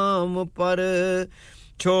खुदाम पर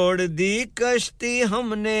छोड़ दी कश्ती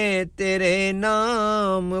हमने तेरे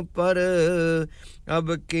नाम पर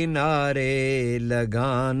अब किनारे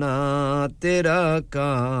लगाना तेरा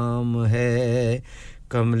काम है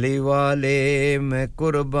कमली वाले मैं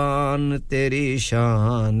कुर्बान तेरी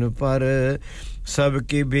शान पर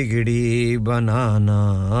सबकी बिगड़ी बनाना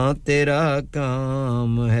तेरा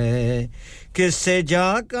काम है किससे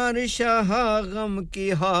जाकर शाह गम की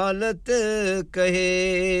हालत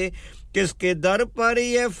कहे किसके दर पर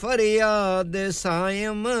ये फरियाद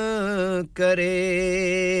सायम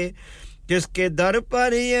करे किसके दर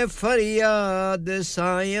पर ये फरियाद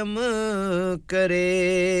सायम करे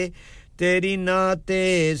तेरी नाते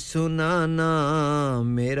सुनाना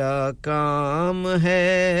मेरा काम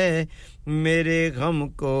है मेरे गम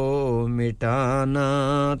को मिटाना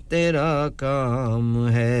तेरा काम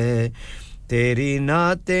है तेरी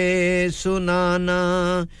नाते सुनाना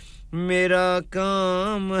मेरा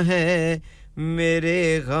काम है मेरे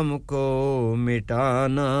गम को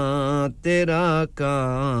मिटाना तेरा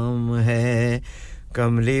काम है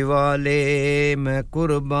कमली वाले मैं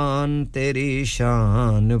कुर्बान तेरी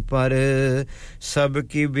शान पर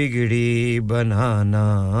सबकी बिगड़ी बनाना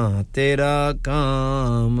तेरा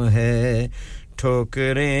काम है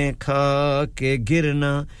ठोकरें खा के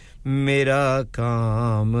गिरना मेरा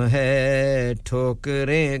काम है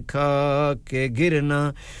ठोकरें खा के गिरना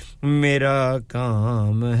मेरा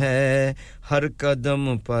काम है हर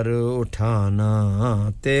कदम पर उठाना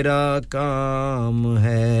तेरा काम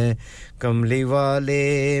है कमली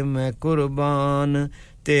वाले मैं कुर्बान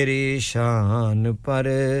तेरी शान पर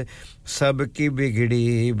सबकी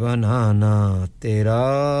बिगड़ी बनाना तेरा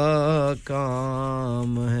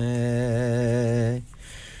काम है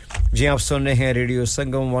जी आप सुन रहे हैं रेडियो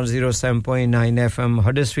संगम 107.9 एफएम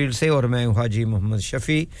हडर्सफील्ड से और मैं हूं हाजी मोहम्मद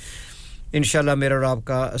शफी इंशाल्लाह मेरा और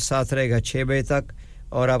आपका साथ रहेगा 6 बजे तक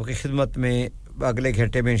और आपकी खिदमत में अगले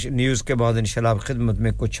घंटे में न्यूज़ के बाद इंशाल्लाह आपकी खिदमत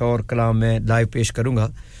में कुछ और कलाम मैं लाइव पेश करूंगा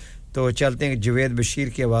तो चलते हैं जवेद बशीर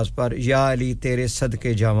की आवाज़ पर या अली तेरे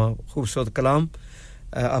सदके जावां खूबसूरत कलाम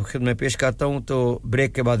आप खिदमत में पेश करता हूं तो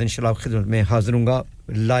ब्रेक के बाद इंशाल्लाह आपकी खिदमत में हाजिर होऊंगा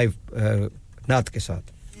लाइव नात के साथ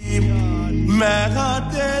मैं हाँ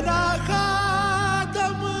तेरा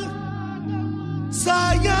खादम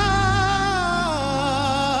साया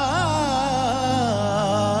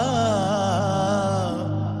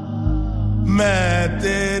मैं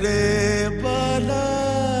तेरे बलगारी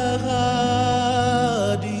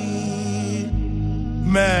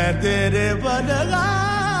मैं तेरे बलगारी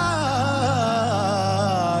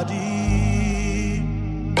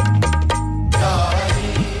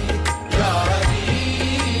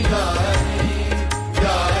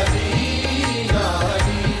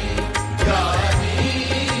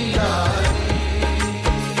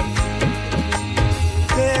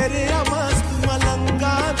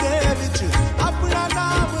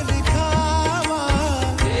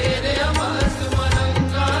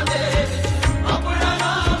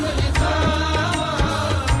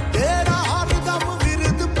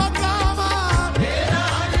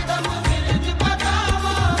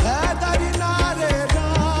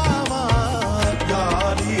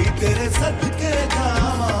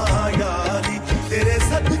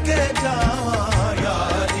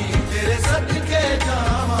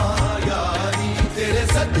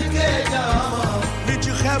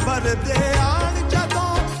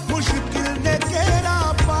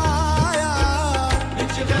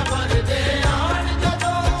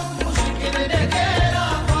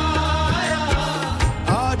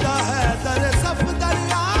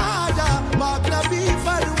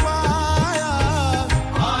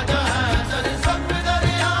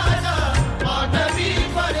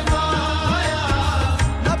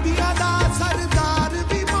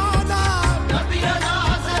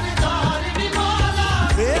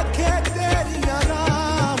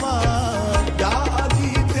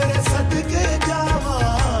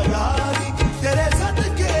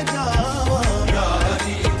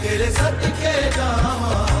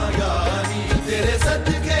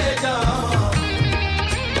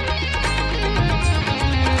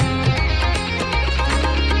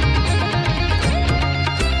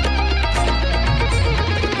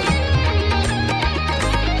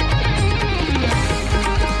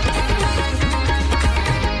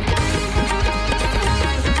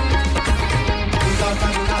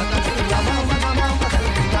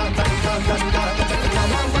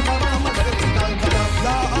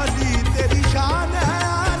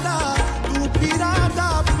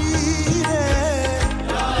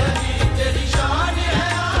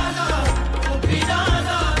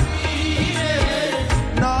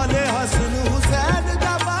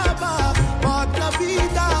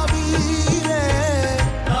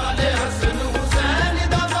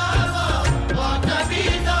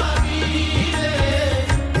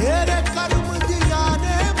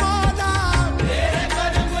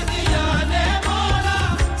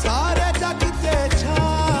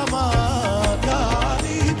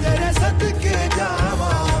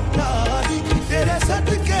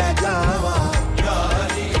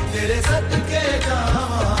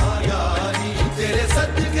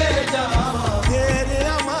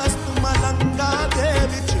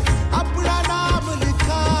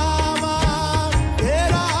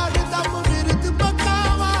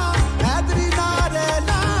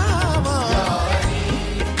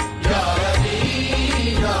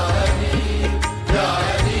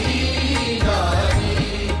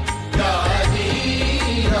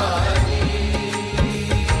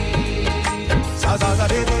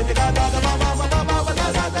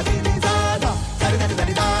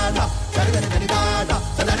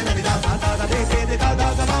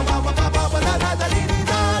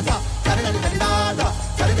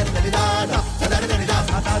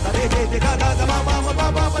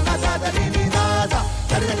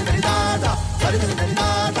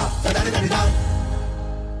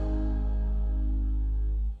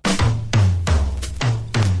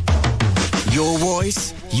Your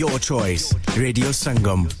voice, your choice. Radio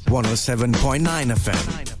Sangam 107.9 FM.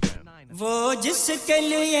 वो जिसके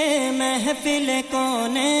लिए महफिल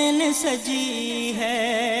कौनैन सजी है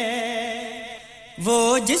वो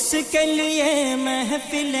जिसके लिए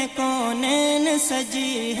महफिल कौनैन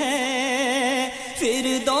सजी है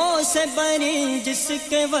फिरदौस बनी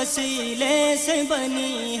जिसके वसीले से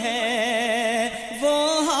बनी है वो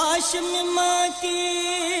हाशिम माँ की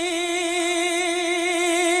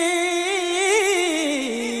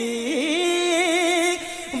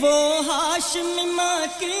वो हाशिम माँ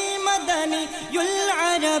की मदनी युल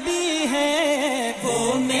अरबी है वो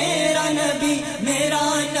मेरा नबी मेरा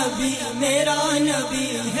नबी मेरा नबी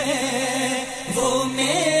है वो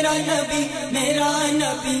मेरा नबी मेरा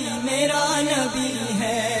नबी मेरा नबी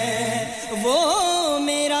है वो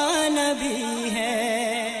मेरा नबी है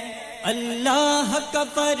अल्लाह का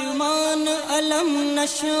फरमान अलम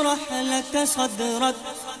नशरह लक सदरक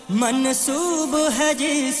मंसूब है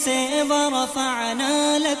जिसे वरफअना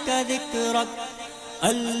लक ذिक्रक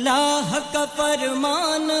अल्लाह का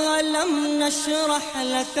फरमान अलम नशरह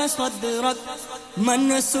लक सदरक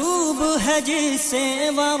मंसूब है जिसे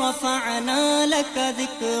वरफअना लक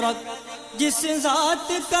ذिक्रक जिस ज़ात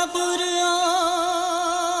का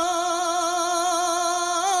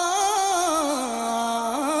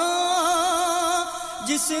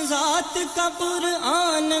जिस ज़ात का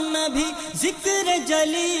कुरान में भी जिक्र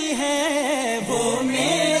जली है वो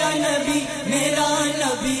मेरा नबी मेरा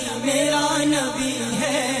नबी मेरा नबी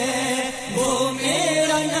है वो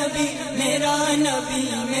मेरा नबी मेरा नबी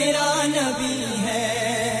मेरा नबी है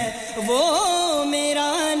वो मेरा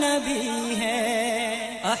नबी है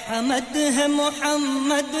अहमद है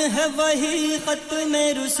मोहम्मद है वही खत्म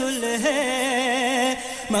रुसुल है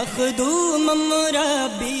मखदूम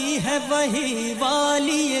मुरब्बी है वही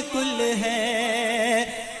वाली कुल है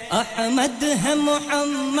अहमद है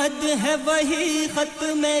मोहम्मद है वही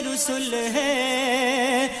खत्म रुसुल है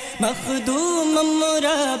मखदूम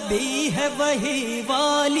मुरब्बी है वही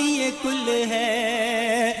वाली कुल है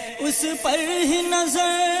उस पर ही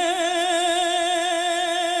नजर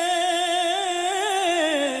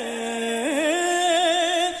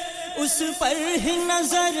उस पर ही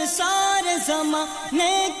नजर सारे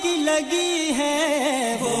ज़माने की लगी है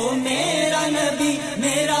वो मेरा नबी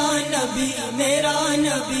मेरा नबी मेरा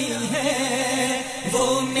नबी है वो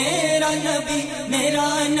मेरा नबी मेरा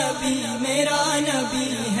नबी मेरा नबी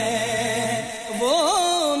है वो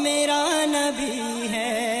मेरा नबी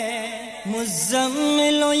है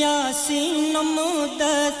मुज़म्मिल यासीन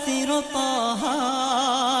मुद्दथिर ताहा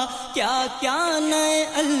क्या क्या नए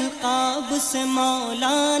अलकाब से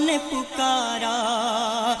मौला ने पुकारा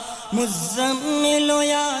मुज़म्मिल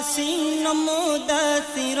यासीन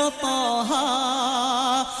मुद्दथिर ताहा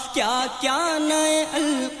क्या क्या नए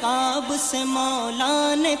अलकाब से मौला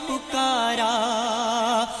ने पुकारा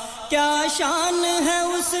क्या शान है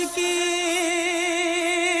उसकी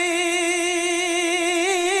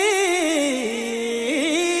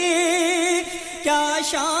क्या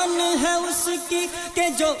शान है उसकी कि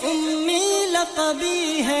जो उम्मी लक़बी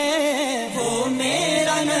है वो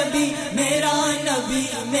मेरा नबी मेरा नबी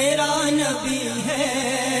मेरा नबी है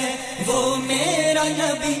वो मेरा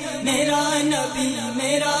नबी मेरा नबी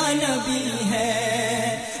मेरा नबी है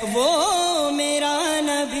वो मेरा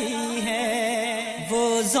नबी है वो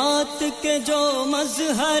ज़ात के जो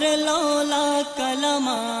मज़हर लौला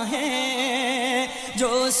कलमा है जो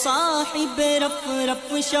साहिब रफ रफ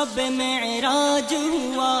शब मेराज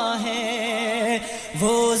हुआ है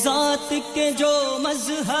वो ज़ात के जो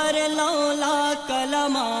मज़हर लौला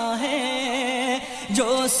कलमा है जो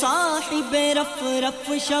साहिब रफ रफ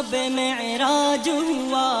शब मेराज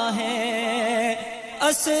हुआ है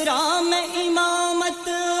असरा में इमामत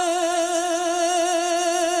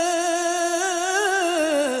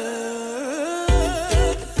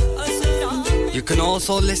You can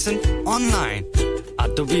also listen online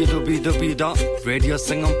at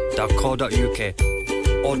www.radiosangam.co.uk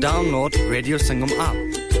or download Radio Sangam app.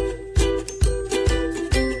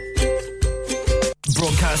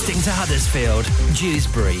 Broadcasting to Huddersfield,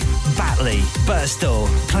 Dewsbury, Batley, Birstall,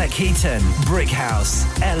 Cleckheaton, Brickhouse,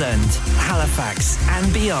 Elland, Halifax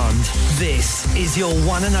and beyond. This is your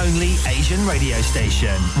one and only Asian radio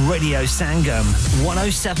station, Radio Sangam,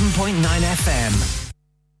 107.9 FM.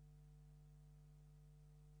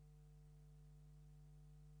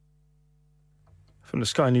 From the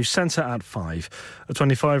Sky News Centre at 5. A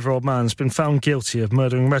 25-year-old man's been found guilty of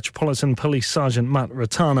murdering Metropolitan Police Sergeant Matt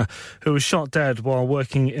Ratana, who was shot dead while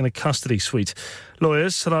working in a custody suite.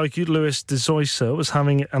 Lawyers had argued Louis de Zoysa was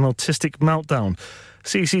having an autistic meltdown.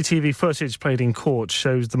 CCTV footage played in court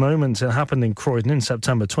shows the moment it happened in Croydon in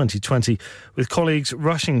September 2020, with colleagues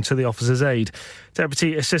rushing to the officer's aid.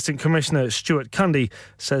 Deputy Assistant Commissioner Stuart Cundy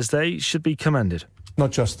says they should be commended.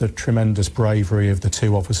 Not just the tremendous bravery of the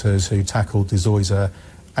two officers who tackled de Zoysa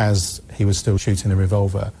as he was still shooting the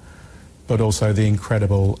revolver, but also the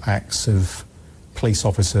incredible acts of police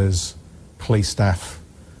officers, police staff,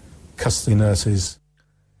 custody nurses.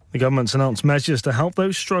 The government's announced measures to help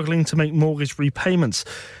those struggling to make mortgage repayments.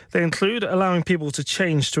 They include allowing people to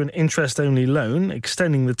change to an interest-only loan,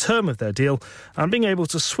 extending the term of their deal, and being able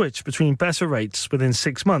to switch between better rates within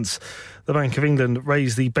 6 months. The Bank of England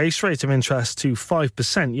raised the base rate of interest to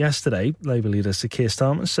 5% yesterday. Labour leader Sir Keir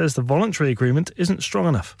Starmer says the voluntary agreement isn't strong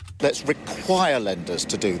enough. Let's require lenders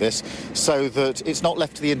to do this so that it's not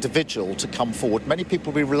left to the individual to come forward. Many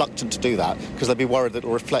people will be reluctant to do that because they'll be worried that it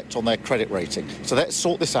will reflect on their credit rating. So let's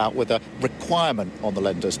sort this out with a requirement on the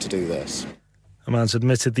lenders to do this. A man's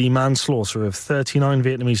admitted the manslaughter of 39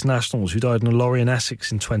 Vietnamese nationals who died in a lorry in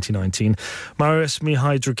Essex in 2019. Marius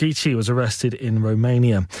Mihai Draghici was arrested in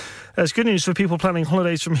Romania. There's good news for people planning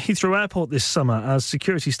holidays from Heathrow Airport this summer as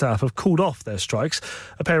security staff have called off their strikes.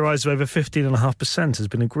 A pay rise of over 15.5% has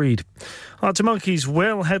been agreed. Arctic Monkeys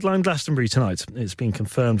will headline Glastonbury tonight. It's been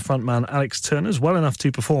confirmed frontman Alex Turner's well enough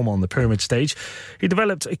to perform on the Pyramid stage. He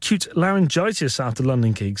developed acute laryngitis after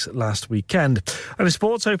London gigs last weekend. And in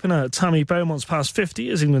sports, opener Tammy Beaumont's past 50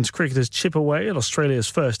 as England's cricketers chip away at Australia's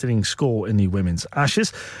first innings score in the women's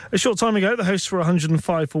Ashes. A short time ago, the hosts were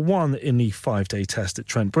 105 for 1 in the 5-day test at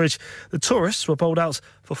Trent Bridge. The tourists were bowled out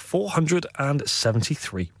for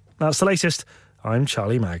 473. That's the latest. I'm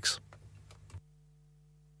Charlie Maggs.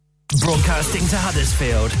 Broadcasting to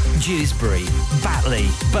Huddersfield, Dewsbury, Batley,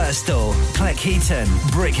 Birstall, Cleckheaton,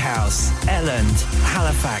 Brickhouse, Elland,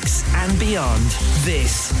 Halifax and beyond.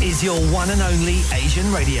 This is your one and only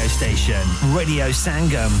Asian radio station. Radio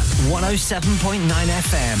Sangam, 107.9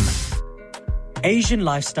 FM. Asian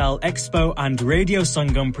Lifestyle Expo and Radio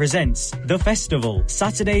Sangam presents The Festival,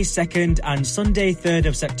 Saturday 2nd and Sunday 3rd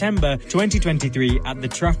of September 2023 at the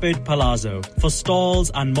Trafford Palazzo. For stalls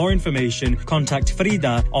and more information, contact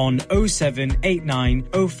Frida on 0789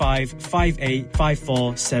 05 58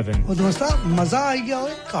 547. ओ दोस्तों मजा आ गया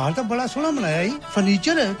है car तो बड़ा सोना बनाया है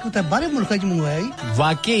furniture है कुछ बाहर मुल्क से मंगवाया है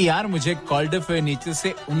वाकई यार मुझे कॉल्डर फर्नीचर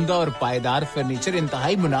से उम्दा और पायदार फर्नीचर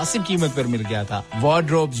इंतहाई मुनासिब कीमत पर मिल गया था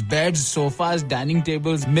wardrobes beds sofas dining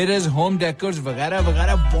tables mirrors home decors वगैरह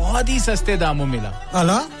वगैरह बहुत ही सस्ते दामों मिला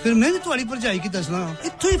अला फिर मैं भी तुम्हारी पर जाई की दसना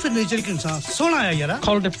इत्थों ही फर्नीचर के इंसान सोना आया यार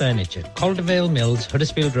Calder Furniture Caldervale Mills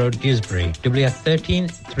Huddersfield Road Dewsbury WF13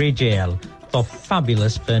 3JL for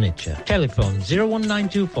fabulous furniture telephone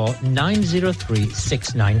 01924 903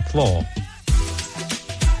 694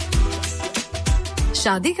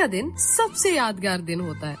 शादी का दिन सबसे यादगार दिन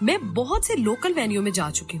होता है मैं बहुत से लोकल वेन्यू में जा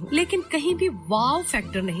चुकी हूँ लेकिन कहीं भी वाव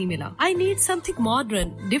फैक्टर नहीं मिला I need something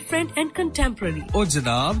modern different and contemporary ओ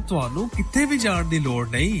जनाब ਤੁਹਾਨੂੰ ਕਿੱਥੇ ਵੀ ਜਾਣ ਦੀ ਲੋੜ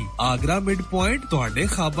ਨਹੀਂ ਆਗਰਾ ਮਿਡ ਪੁਆਇੰਟ ਤੁਹਾਡੇ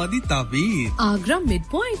ਖਾਬਾਂ ਦੀ ਤਾਬੀਰ आगरा मिड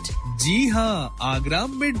पॉइंट जी हां आगरा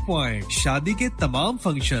मिड पॉइंट शादी के तमाम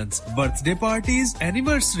functions birthday parties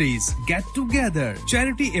anniversaries get together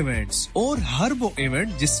charity events और हर वो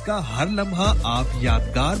इवेंट जिसका हर लम्हा आप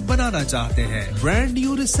यादगार बनाना चाहते हैं brand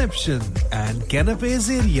new reception and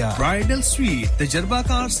कैनपेज area bridal sweet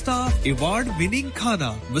तजर्बाकार staff award winning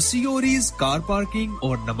खाना वसीओरीज कार पार्किंग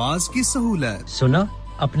और नमाज की सहूलत सुना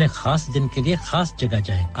अपने खास दिन के लिए खास जगह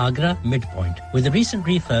जाएं Agra Midpoint with a recent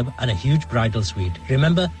refurb and a huge bridal suite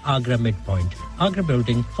remember Agra Midpoint Agra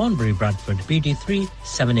Building Thornbury Bradford BD3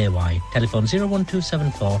 7AY telephone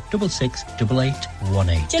 01274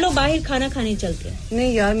 668818 चलो बाहर खाना खाने चलते हैं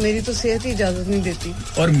नहीं यार मेरी तो सेहत ही इजाजत नहीं देती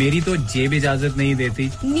और मेरी तो जेब इजाजत नहीं देती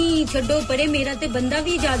नहीं छोड़ो परे मेरा ते बंदा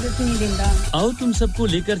भी इजाजत नहीं देता आओ तुम सबको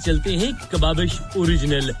लेकर चलते हैं कबाबिश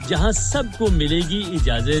ओरिजिनल जहां सबको मिलेगी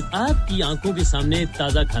इजाजत आपकी आंखों के सामने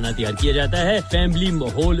ताजा खाना तैयार किया जाता है फैमिली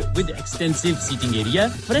माहौल with extensive seating area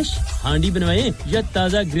fresh हांडी बनवाएं या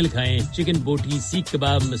ताजा ग्रिल खाएं चिकन बोटी सीख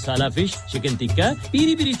कबाब मसाला fish chicken tikka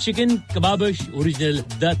Piri Piri chicken Kababish original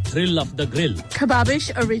the thrill of the grill Kababish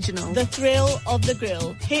Original The Thrill of the Grill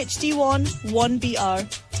HD1 1BR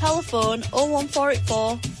Telephone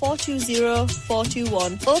 01484 420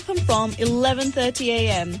 421 Open from 11:30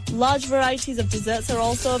 a.m. Large varieties of desserts are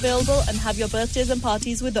also available and have your birthdays and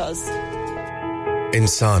parties with us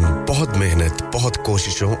इंसान बहुत मेहनत बहुत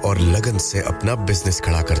कोशिशों और लगन से अपना business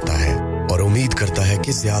खड़ा करता है और उम्मीद करता है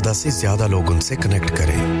कि ज्यादा से ज्यादा लोग उनसे कनेक्ट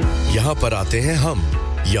करें यहाँ पर आते हैं हम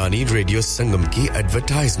यानी रेडियो संगम की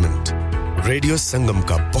एडवर्टाइजमेंट रेडियो संगम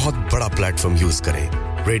का बहुत बड़ा प्लेटफॉर्म यूज करें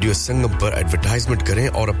रेडियो संगम पर एडवर्टाइजमेंट करें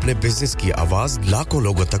और अपने बिजनेस की आवाज लाखों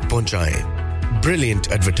लोगों तक पहुंचाएं Brilliant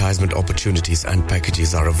advertisement opportunities and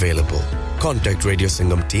packages are available. Contact Radio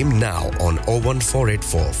Sangam team now on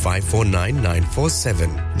 01484 549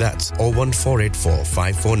 947. That's 01484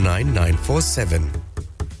 549 947.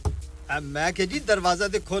 अब मैं के जी दरवाजा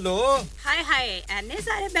दे खोलो हाय हाय एने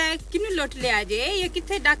सारे बैग किनु लुट लिया जे ये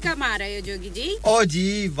किथे डाका मार रहे हो जोगी जी ओ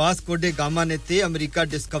जी वास्को डे गामा ने ते अमेरिका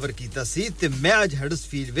डिस्कवर कीता सी ते मैं आज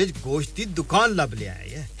हडर्सफील्ड विच गोश्त दी दुकान लब ले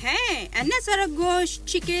आया है एने सारा गोश्त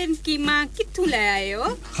चिकन कीमा किथु ले आए हो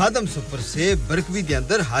खादम सुपर से बरकवी दे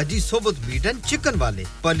अंदर हाजी सोबत मीट एंड चिकन वाले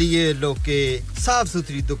पलिए लोके साफ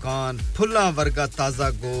सुथरी दुकान फुल्ला वर्गा ताजा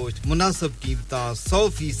गोश्त मुनासिब कीमतां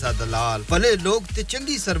 100% दलाल भले लोग ते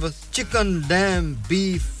चंगी service chicken lamb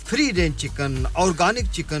beef free range chicken organic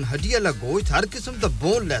chicken हड्डी वाला गोश्त हर किस्म दा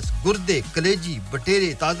बोनलेस गुर्दे कलेजी बटेरे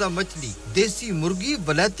ताजा मछली देसी मुर्गी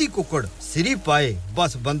बलाती कुकड़ सिरी पाए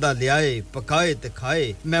बस बंदा ले आए पकाए ते खाए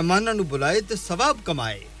मेहमानां नु बुलाए ते सवाब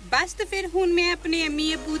कमाए बस तो फिर हुन मैं अपने अम्मी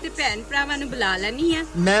अब्बू ते भैन भरावां नु बुला लेनी है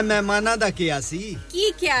मैं मेहमानां दा किया सी की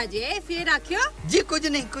क्या जे फिर आखियो जी कुछ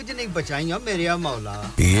नहीं बचाइयो मेरे या मौला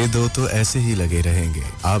ये दो तो ऐसे ही लगे रहेंगे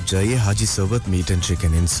आप जाइए Haji Sobat meat and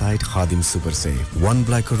chicken inside Khadim super से 1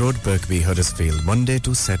 Black Road Birkby Huddersfield Monday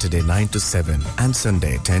to Saturday 9 to 7 and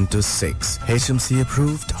Sunday 10 to 6 HMC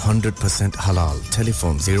approved 100% halal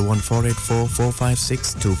telephone 01484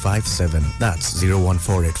 456 257 that's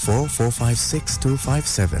 01484 456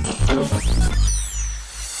 257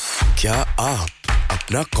 क्या आप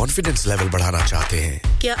अपना कॉन्फिडेंस लेवल बढ़ाना चाहते हैं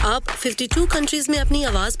क्या आप 52 कंट्रीज में अपनी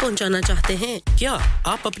आवाज पहुंचाना चाहते हैं क्या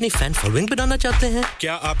आप अपनी फैन फॉलोइंग बनाना चाहते हैं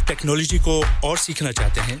क्या आप टेक्नोलॉजी को और सीखना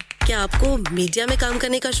चाहते हैं क्या आपको मीडिया में काम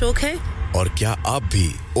करने का शौक है और क्या आप भी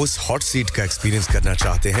उस हॉट सीट का एक्सपीरियंस करना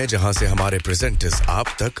चाहते हैं जहां से हमारे प्रेजेंटर्स आप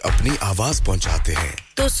तक अपनी आवाज पहुंचाते हैं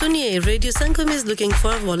तो सुनिए radio Sangam is looking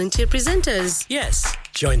for volunteer presenters yes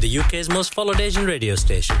join the UK's most followed Asian radio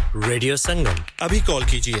station Radio Sangam abhi call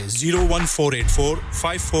kijiye 01484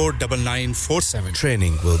 549947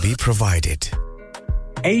 training will be provided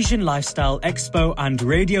Asian Lifestyle Expo and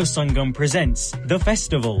Radio Sangam presents The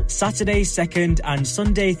Festival, Saturday 2nd and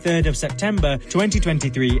Sunday 3rd of September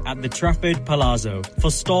 2023 at the Trafford Palazzo.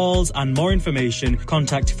 For stalls and more information,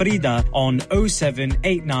 contact Frida on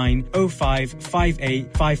 0789 05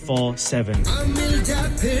 58 547.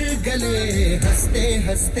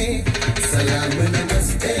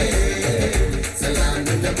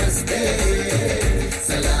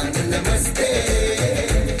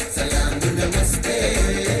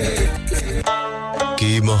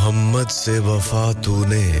 कि मोहम्मद से वफा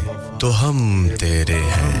तूने तो हम तेरे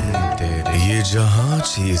हैं ये जहां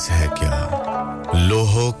चीज है क्या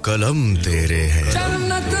लोहो कलम तेरे हैं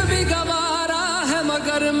जन्नत भी गवारा है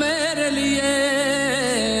मगर मेरे लिए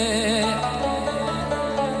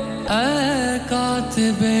ऐ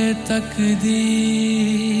कातिबे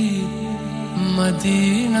तकदीर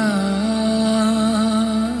मदीना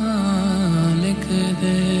लिख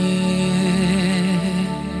दे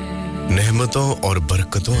नेमतों और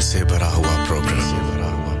बरकतों से भरा हुआ प्रोग्राम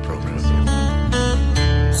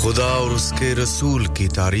खुदा और उसके रसूल की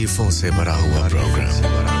तारीफों से भरा हुआ प्रोग्राम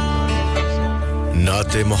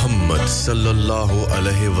नाते मोहम्मद सल्लल्लाहु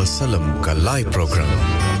अलैहि वसल्लम का लाइव प्रोग्राम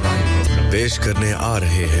पेश करने आ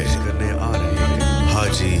रहे हैं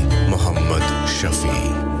हाजी मोहम्मद शफी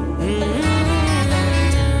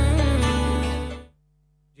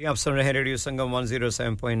आप सुन रहे हैं रेडियो संगम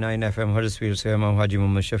 107.9 एफएम हडर्सफील्ड से मैं हाजी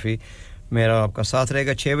मोहम्मद शफी मेरा आपका साथ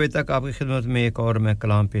रहेगा 6 बजे तक आपकी खिदमत में एक और मैं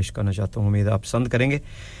कलाम पेश करना चाहता हूं उम्मीद आप पसंद करेंगे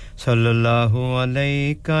सल्लल्लाहु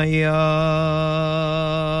अलैका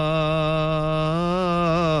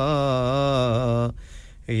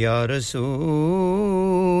या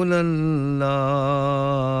रसूल अल्लाह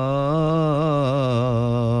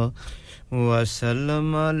वसल्लम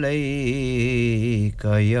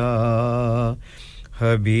अलैका या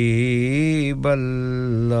हबीब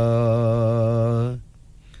अल्लाह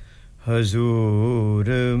हुजूर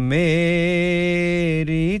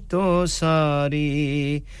मेरी तो सारी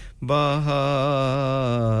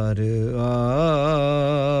बहार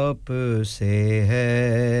आप से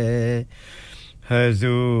है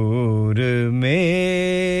हुजूर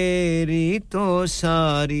मेरी तो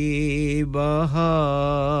सारी बहार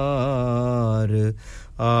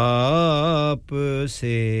आप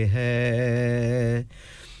से है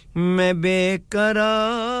मैं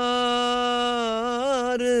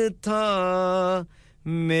बेकरार था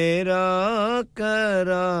मेरा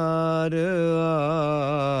करार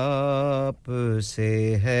आप से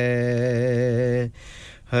है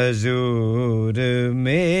हुजूर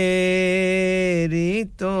मेरी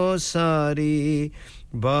तो सारी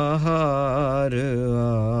बहार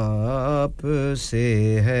आप से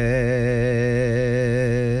है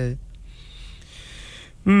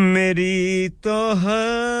मेरी तो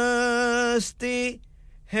हस्ती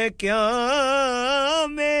है क्या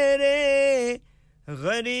मेरे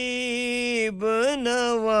गरीब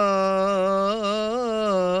नवाज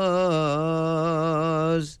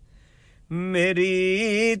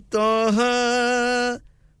मेरी तो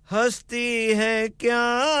हस्ती है क्या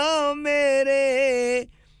मेरे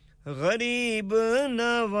गरीब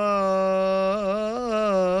नवाज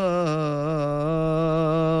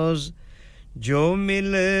जो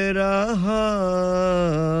मिल रहा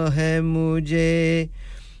है मुझे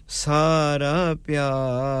सारा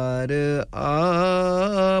प्यार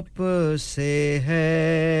आप से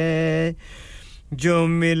है जो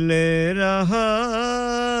मिल रहा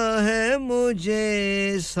है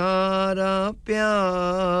मुझे सारा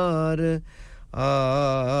प्यार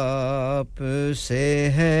आप से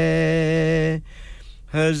है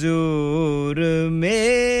हुजूर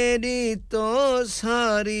मेरी तो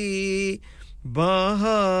सारी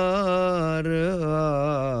बाहर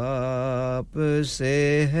आप से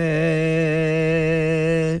है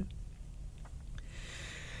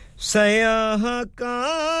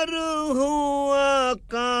सयाहकार हुआ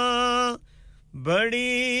का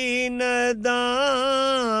बड़ी नदामत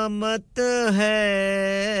है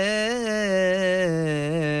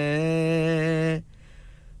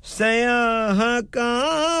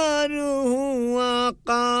सयाहकार हुआ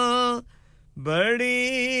का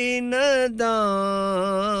बड़ी नदामत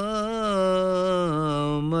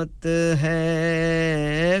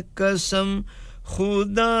है कसम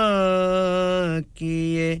खुदा की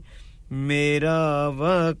ये मेरा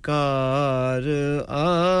वकार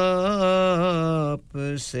आप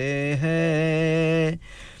से है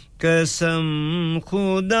कसम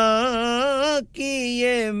खुदा की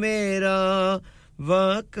ये मेरा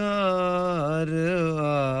वकार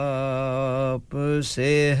आप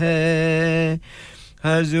से है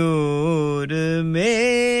हुजूर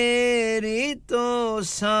मेरी तो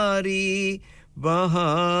सारी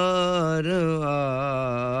बहार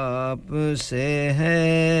आप से है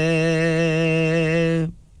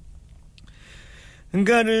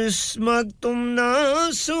गर स्मक तुम ना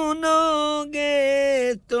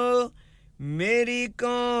सुनोगे तो मेरी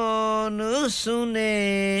कौन सुनेगा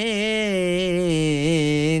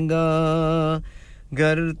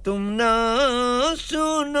गर तुम ना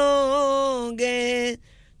सुनोगे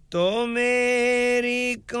तो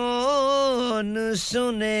मेरी कौन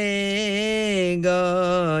सुनेगा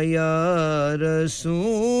या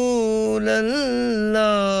रसूल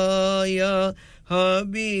अल्लाह या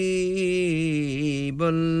हबीब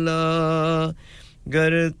अल्लाह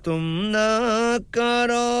गर तुम ना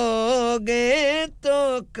करोगे तो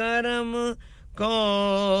करम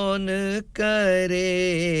कौन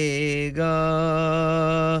करेगा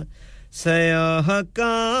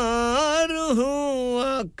सयाहकार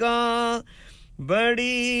हुआ का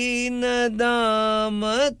बड़ी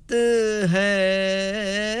नदामत है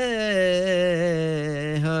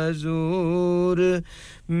हुजूर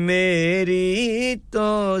मेरी तो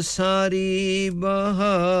सारी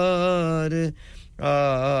बहार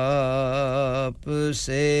आप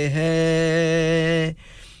से है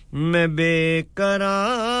मैं बेकरार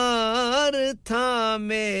था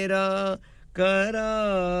मेरा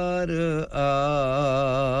करार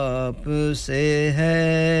आप से है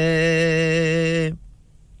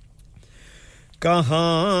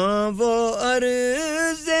कहाँ वो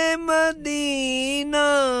अर्ज़े मदीना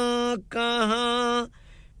कहाँ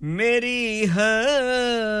मेरी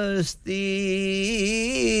हस्ती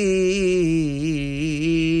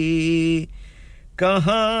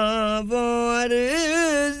कहाँ वो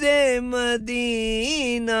अर्ज़े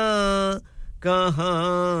मदीना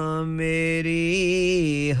कहाँ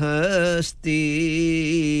मेरी हस्ती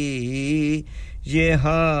ये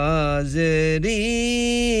हाज़री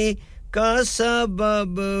का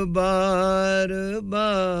सबब बार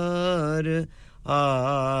बार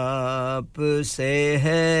आप से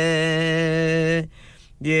है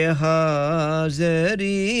ये हाज़री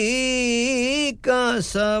का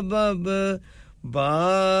सबब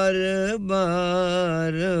बार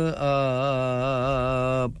बार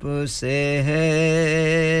आप से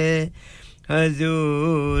है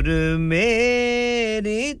हुजूर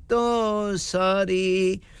मेरी तो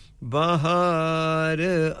सारी बहार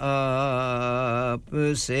आप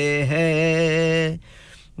से है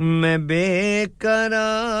मैं बेकरार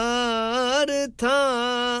था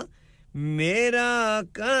मेरा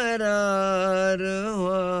करार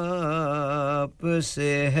आप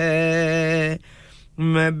से है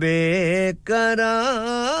मैं बेकरार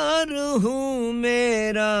हूँ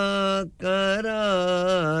मेरा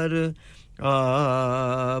करार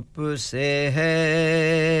आप से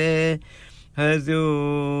है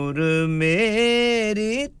हुजूर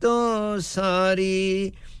मेरी तो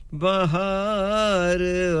सारी बहार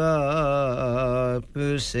आप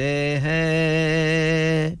से है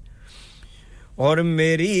और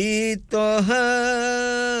मेरी तो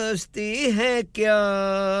हस्ती है क्या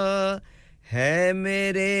है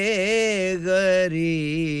मेरे गरीब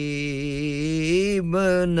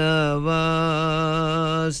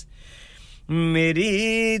नवाज मेरी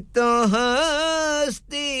तो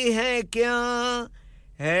हस्ती है क्या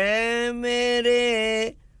है मेरे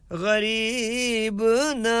गरीब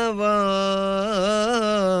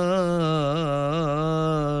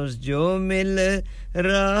नवाज जो मिल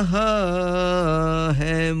रहा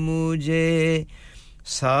है मुझे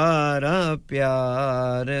सारा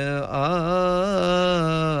प्यार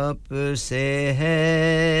आप से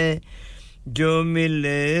है जो मिल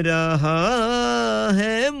रहा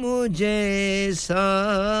है मुझे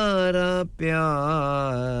सारा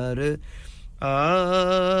प्यार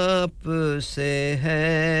आप से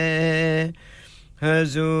है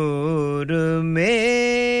हुजूर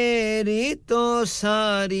मेरी तो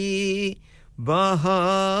सारी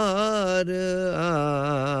बहार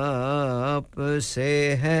आप से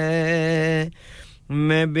है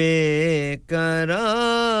मैं बेकरार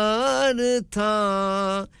था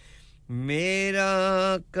मेरा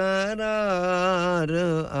करार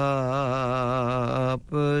आप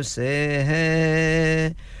से है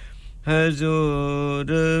हुजूर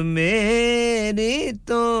मेरी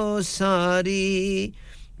तो सारी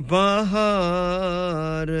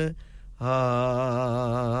बहार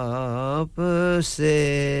आप से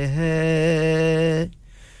है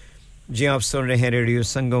जी आप सुन रहे हैं रेडियो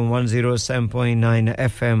संगम 107.9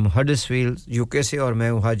 एफएम हडर्सफील्ड यूके से और मैं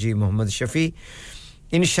हूं हाजी मोहम्मद शफी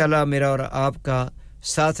इंशाल्लाह मेरा और आपका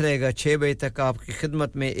साथ रहेगा 6 बजे तक आपकी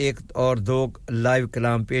खिदमत में एक और दो लाइव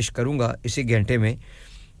कलाम पेश करूंगा इसी घंटे में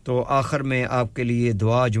तो आखिर में आपके लिए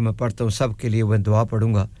दुआ जो मैं पढ़ता हूं सब के लिए मैं दुआ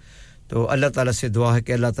पढ़ूंगा तो अल्लाह ताला से दुआ है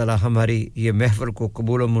कि अल्लाह ताला हमारी ये महफिल को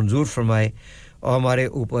कबूल और मंजूर फरमाए और हमारे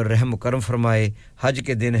ऊपर रहम करम फरमाए हज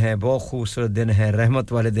के दिन है बहुत खूबसूरत दिन है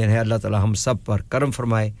रहमत वाले दिन है अल्लाह ताला हम सब पर करम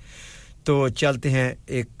फरमाए तो चलते हैं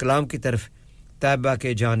एक कलाम की तरफ तैयबा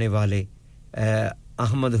के जाने वाले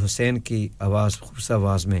अहमद हुसैन की आवाज खूबसूरत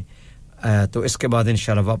आवाज में तो इसके बाद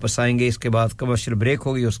इंशाल्लाह वापस आएंगे इसके बाद कमर्शियल ब्रेक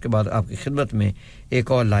होगी उसके बाद आपकी खिदमत में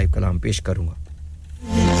एक और लाइव कलाम पेश करूंगा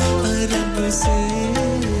अरब से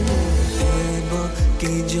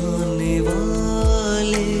के जाने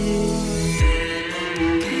वाले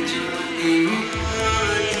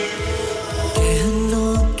कहना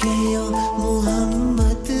क्या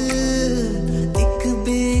मोहम्मद एक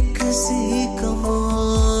बेकसी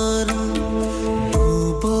कमारा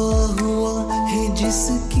डूबा हुआ है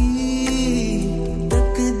जिसकी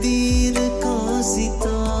तकदीर का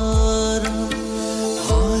सितारा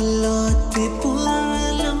हालात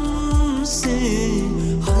पुरलम से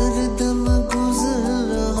हर दम गुजर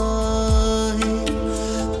रहा है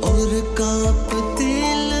और कांपते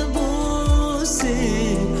लबों से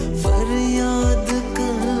फरियाद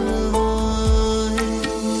कर रहा है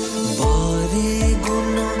बारे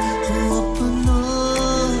गुनाह अपना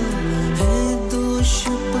है दोष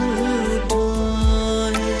पर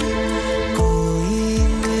उठाए कोई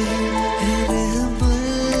नहीं है रहबर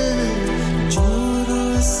जो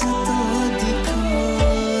रास्ता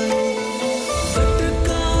दिखाए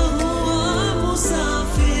भटका हुआ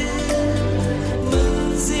मुसाफिर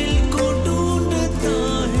मंजिल को ढूंढता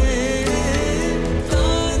है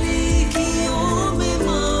तारीकियों में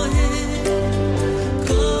माहे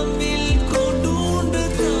कामिल को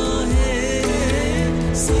ढूंढता है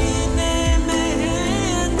सीने में है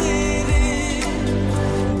अंधेरे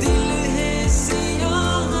दिल है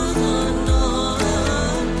सियाहाना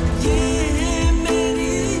ये है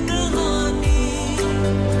मेरी कहानी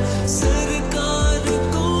सरकार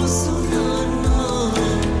को सुनाना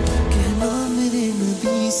कहना मेरे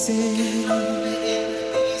नबी से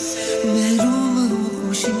महरूम हूँ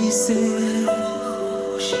खुशी से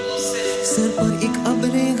सर पर एक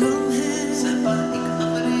अब्रे गम है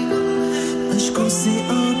अश्कों से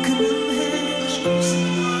आँख नम है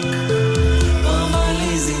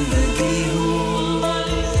पामाले जिंदगी हूँ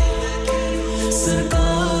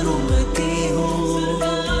सरकार उम्मती हूँ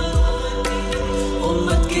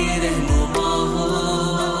उम्मत के रहनुमा हो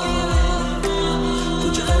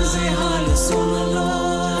कुछ अर्ज़े हाल सुन लो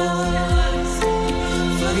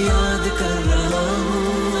फरियाद कर रहा हूँ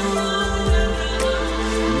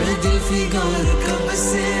मैं दिल फिगार कब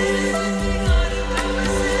से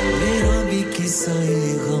मेरा भी किस्सा है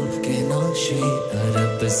गम कहना शे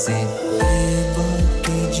अरब से तैयबा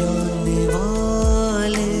के जाने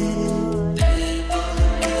वाले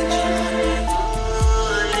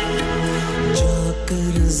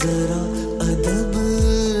जाकर जरा अदब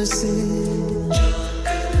से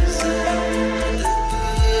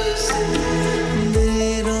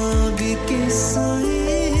मेरा भी किस्सा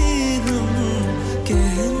है गम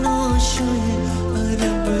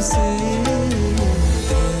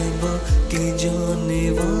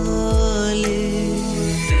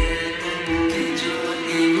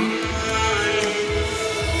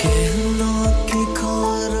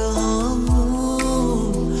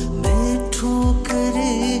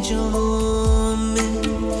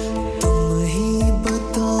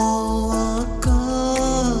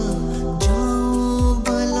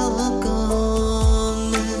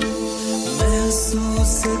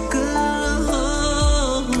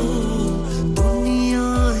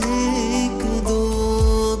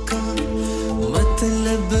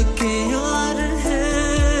के यार है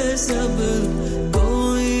सब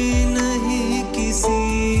कोई नहीं किसी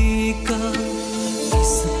का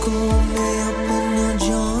किसको मैं अपना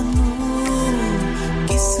जानूं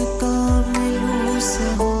किसका मिलूं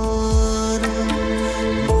सहारा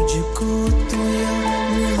मुझको तो या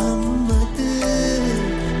मोहम्मद है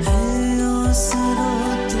आसरा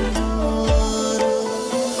तुम्हारा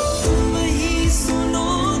तुम ही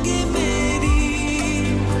सुनोगे मेरी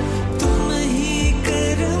तुम ही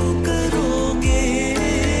करम करोगे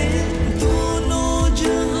दोनों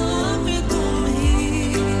जहां में तुम ही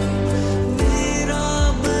मेरा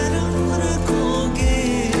बरम रखोगे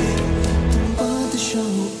तुम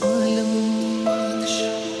बादशाह आलम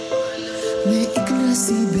मैं एक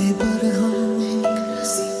नसीबे बरहम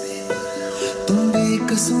तुम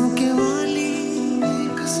बेकसों के वाली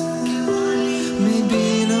मैं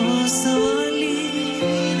बेनवा सवाली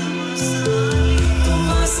तुम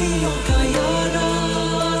आसियों का यारा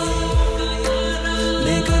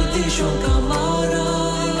मैं गर्दिशों का मारा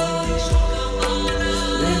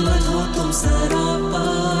रहमत हो तुम सरापा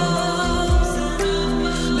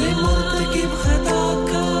मैं मुर्तकिब खता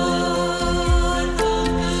का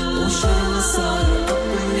वो शर्मसार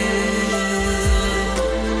अपने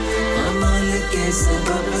अमल के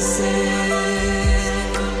सबब से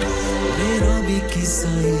मेरा भी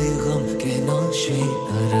किस्सा ये गम के नाशे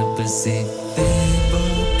अरब से तैबा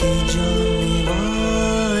के जाने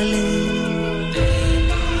वाले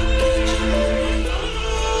तैबा के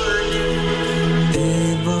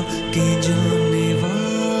जाने वाले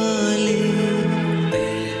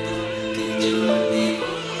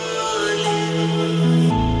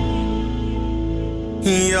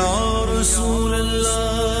या रसूल अल्लाह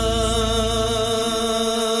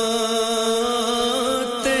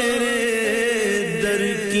तेरे दर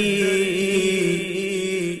की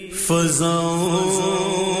फज़ाओं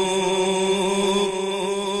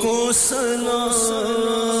को सलाम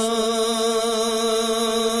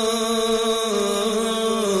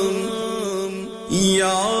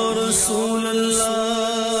या रसूल अल्लाह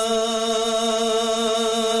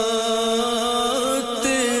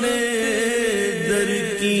तेरे दर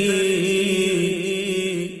की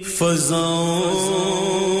फज़ाओं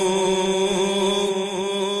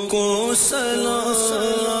को सलाम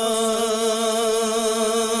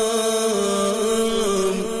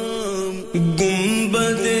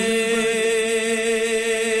गुंबदे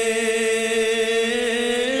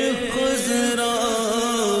खुज़रा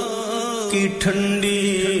की ठंडी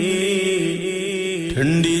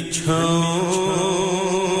ठंडी छाँव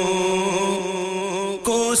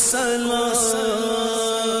को सलाम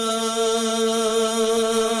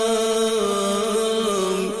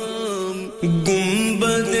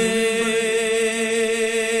गुंबदे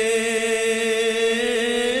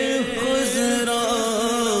खुज़रा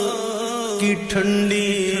की ठंडी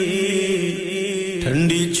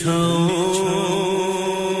ठंडी छाँव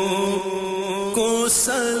को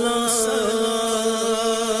सलाम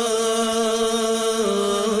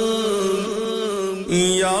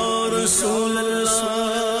या रसूल अल्लाह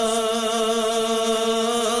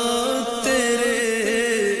तेरे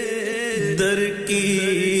दर की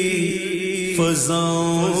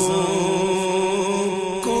फज़ाओं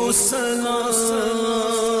को सलाम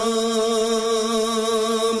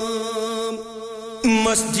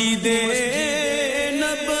मस्जिदे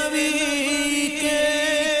नबवी के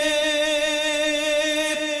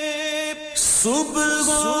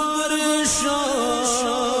सुबह और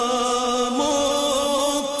शामों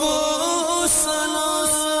को सलाम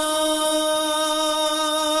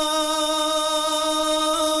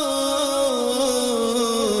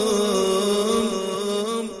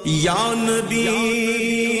या नबी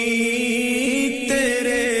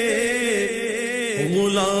तेरे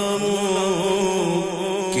गुलामों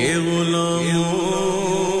के गुलामों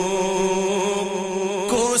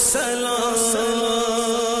को सलाम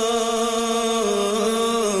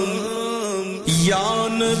या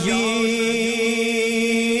नबी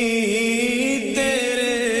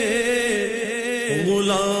तेरे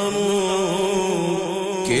गुलामों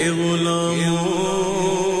के गुलामों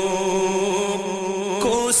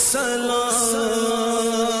को सलाम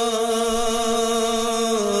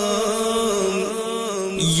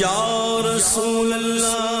या रसूल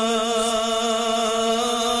अल्लाह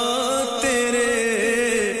तेरे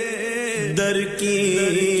दर की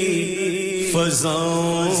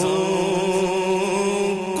फज़ाओं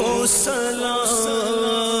को सलाम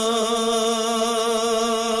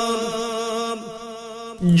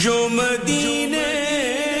जो मदीने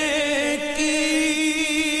की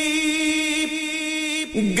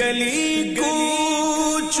गली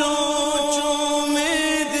कूचों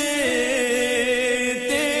में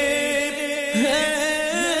देते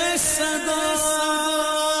हैं सदा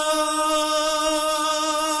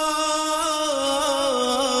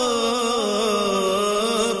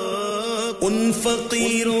उन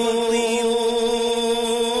फकीरों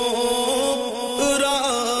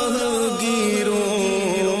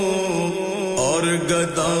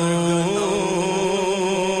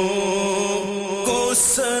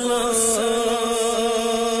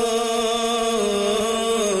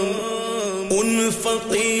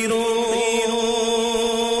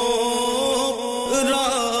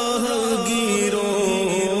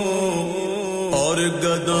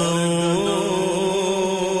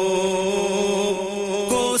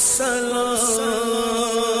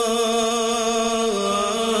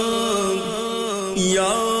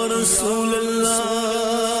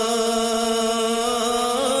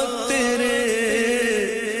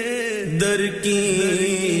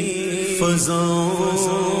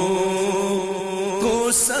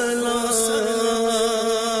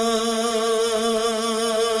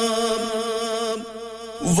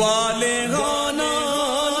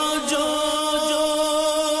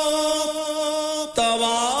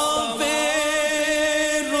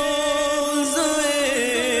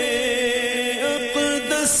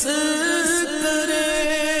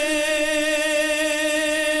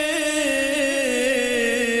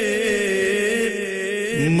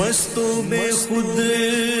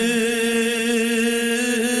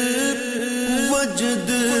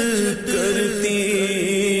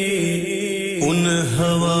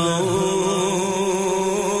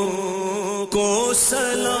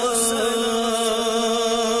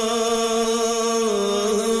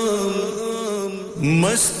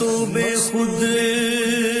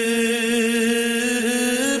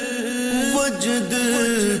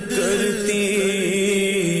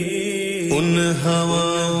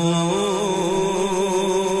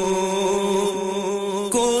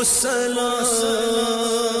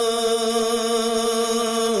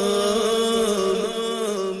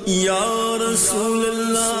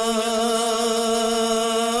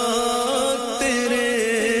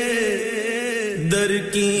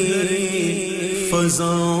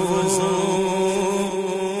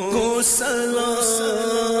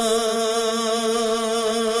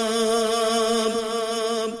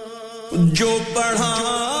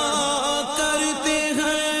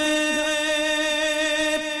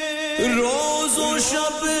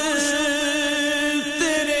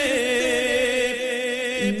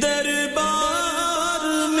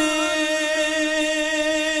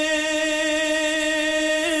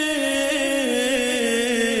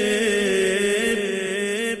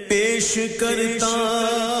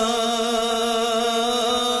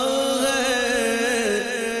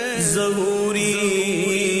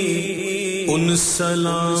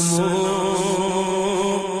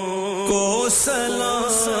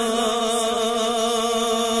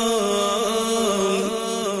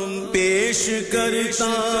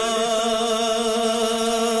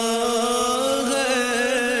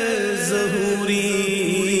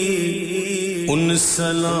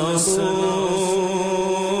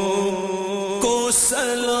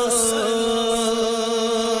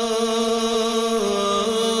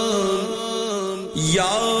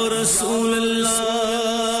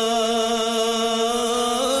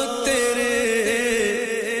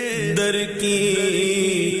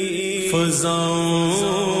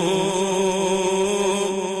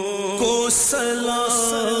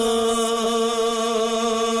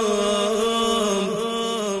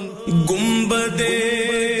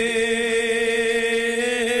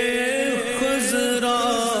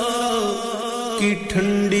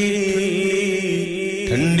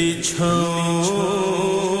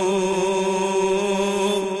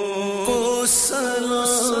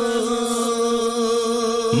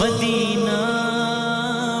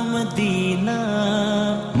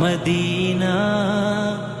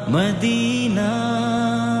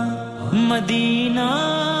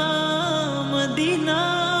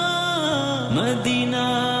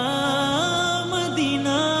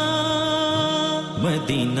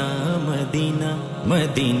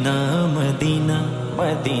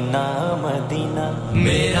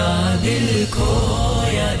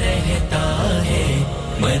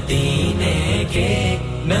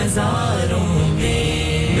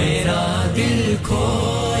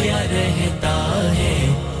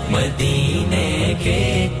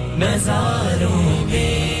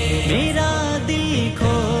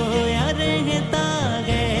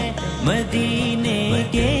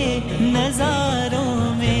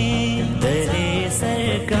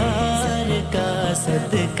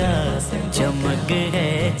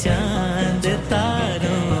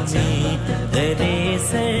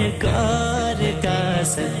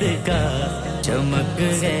चमक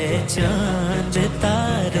है चांद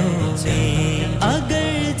तारों में अगर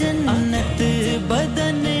जन्नत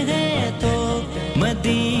बदन है तो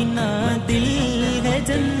मदीना दिल है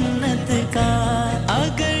जन्नत का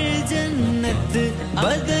अगर जन्नत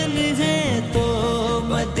बदन है तो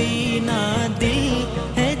मदीना दिल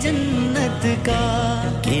है जन्नत का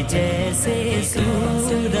कि जैसे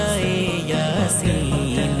सूरह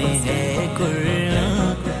यासीन है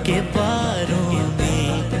कुरान के पारों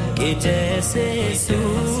में कि जैसे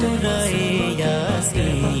सूरह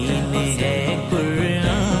यासीन है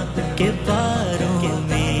कुरान के पारों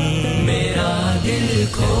में मेरा दिल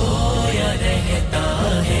खोया रहता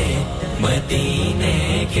है मदीने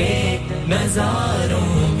के नज़ारों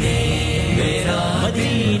में मेरा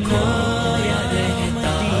दिल खोया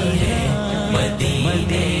रहता है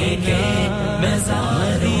मदीने के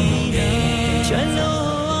नज़ारों में चलो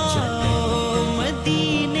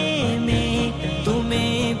मदीने में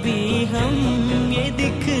तुम्हें भी हम ये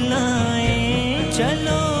दिखलाएं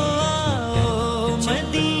चलो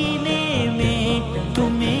मदीने में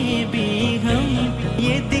तुम्हें भी हम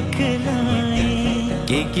ये दिखलाएं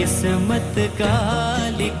कि किस्मत का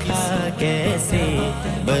लिखा कैसे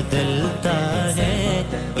बदलता है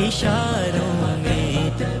इशारों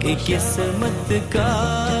में कि किस्मत का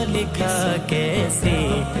लिखा कैसे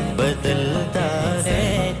बदलता है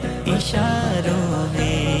इशारों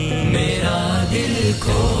में मेरा दिल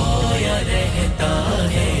खोया रहता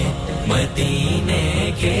है मदीने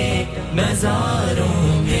के नज़ारों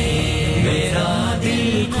में मेरा दिल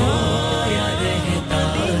खोया रहता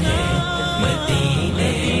है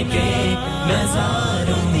मदीने के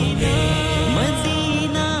नज़ारों में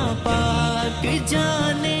मदीना पाक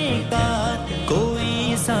जाने का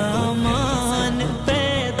कोई सामान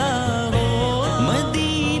पैदा हो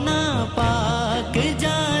मदीना पाक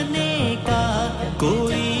जाने का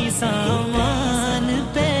कोई सामान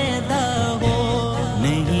पैदा हो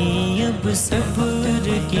नहीं अब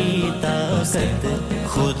सब्र की ताकत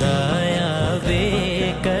खुदाया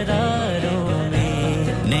बेकरारों में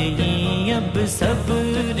नहीं अब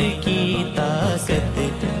सब्र की ताकत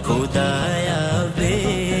खुदाया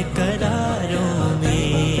बेकरारों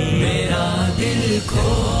में मेरा दिल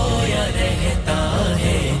खोया रहता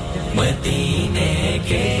है मदीने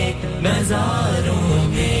के नज़ारों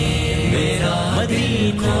में मेरा दिल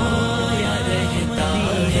खोया रहता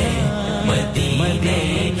है मदीने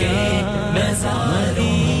के नज़ारों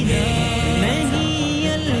में नहीं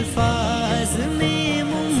अल्फाज में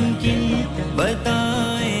मुमकिन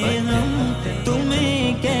बताएं हम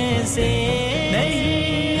तुम्हें कैसे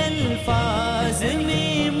नहीं अल्फाज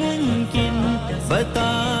में मुमकिन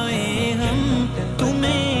बताएं हम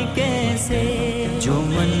तुम्हें कैसे जो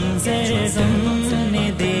मंज़र हमने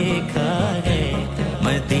देखा है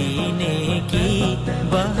मदीने की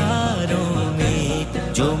बहारों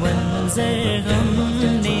में जो मंज़र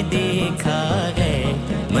हमने देखा है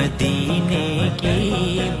मदीने की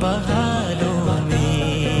बहारों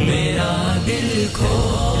में मेरा दिल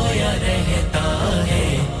खोया रहता है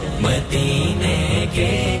मदीने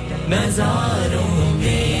के नज़ारों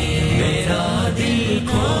में मेरा दिल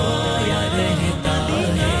खोया रहता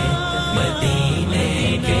है मदीने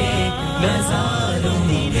के नज़ारों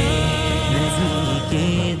में नज़ीर के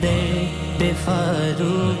दर पे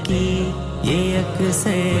फारूकी ये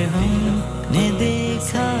अक्सर हमने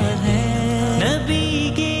देखा है नबी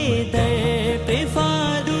के दर पे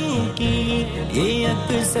फारूकी ये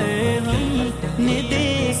अक्सर हमने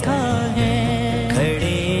देखा है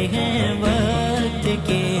खड़े हैं वक्त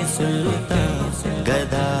के सुल्तान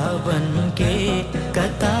गदा बन के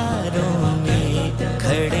कतारों में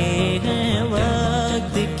खड़े हैं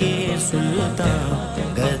वक्त के सुल्तान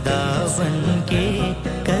गदा बन के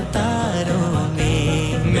कतारों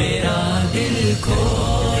में मेरा दिल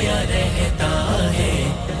खोया रहता है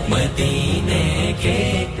मदीने के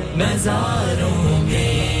नज़ारों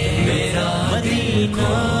में मेरा दिल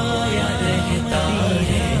खोया रहता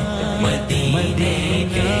है मदीने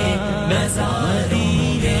के नज़ारों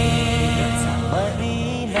में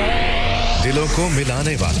दिलों को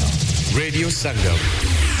मिलाने वाला रेडियो संगम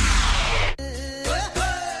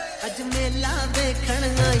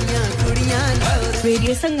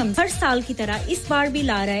रेडियो संगम हर साल की तरह इस बार भी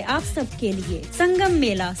ला रहा है आप सब के लिए संगम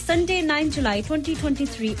मेला Sunday 9 July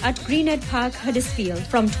 2023 at Greenhead Park Huddersfield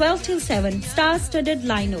from 12 till 7 star-studded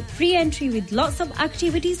lineup free entry with lots of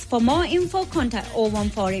activities for more info contact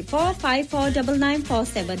 01484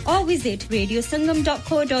 549947 or visit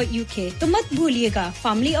radiosangam.co.uk तो मत भूलिएगा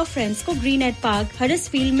family और friends को Greenhead Park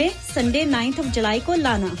Huddersfield में Sunday 9th of July को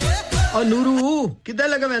लाना ओ Nuru किधर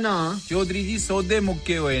लगा वैना चौधरी जी सौदे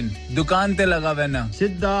मुक्के होएन दुकान ते लगा वैना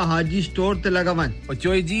सिद्धा हाजी स्टोर ते लगा वन ओ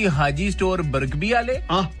चोई जी हाजी स्टोर बरगबी वाले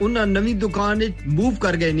उन्हां नवी दुकान मूव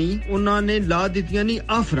कर गए नी उन्हां ने ला दितियां नी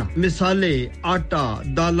आफरा मिसाले आटा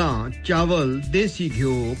दालां चावल देसी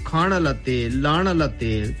घियो खाना लते लाना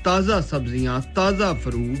लते ताजा सब्जियां ताजा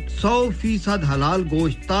फ्रूट 100% हलाल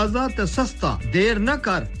गोश्त ताजा ते सस्ता देर न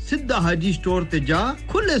कर सिद्धा हाजी स्टोर ते जा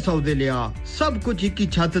खुले सौदे लिया सब कुछ एक ही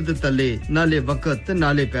छत ते तले नाले वक्त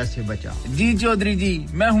नाले पैसे बचा जी चौधरी जी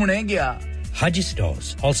मैं हुने गया Haji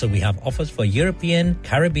Stores. Also, we have offers for European,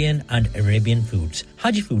 Caribbean and Arabian foods.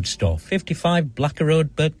 Haji Food Store, 55 Blacker Road,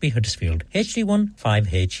 Birkby, Huddersfield, HD1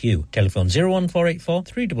 5HU. Telephone 01484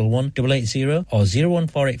 311 880 or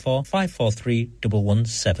 01484 543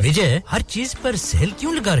 117. विजय, हर चीज पर सेल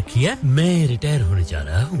क्यों लगा रखी है? मैं रिटायर होने जा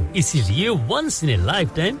रहा हूँ, इसीलिए once in a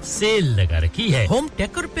lifetime cell लगा रखी है. होम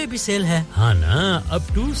टेकर पे भी सेल है. हाँ ना, up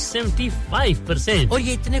to 75%. और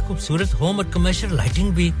ये इतने खूबसूरत होम और कमर्शियल लाइटिंग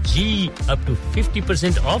भी. जी, up to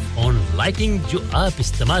 50% off on lighting जो आप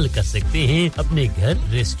इस्तेमाल कर सकते हैं अपने घर,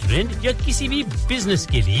 रेस्टोरेंट या किसी भी बिजनेस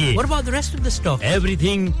के लिए. What about the rest of the stock?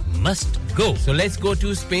 Everything must go. So let's go to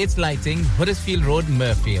Spades Lighting, Huddersfield Road,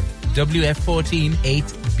 Murfield. WF14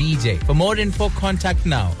 8BJ. For more info, contact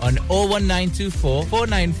now on 01924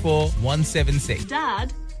 494 176. Dad,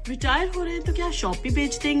 retire हो रहे हैं तो क्या शॉप भी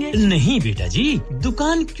बेच देंगे? नहीं बेटा जी,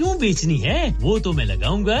 दुकान क्यों बेचनी है? वो तो मैं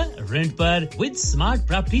लगाऊंगा रेंट पर with smart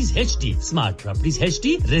properties HD. Smart properties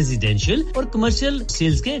HD residential और कमर्शियल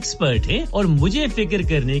सेल्स के एक्सपर्ट हैं और मुझे फिक्र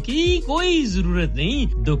करने की कोई जरूरत नहीं.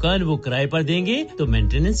 दुकान वो किराए पर देंगे तो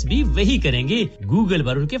मेंटेनेंस भी वही करेंगे. गूगल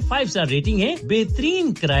पर उनके 5 स्टार रेटिंग है. बेहतरीन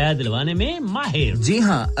किराया दिलवाने में माहिर. जी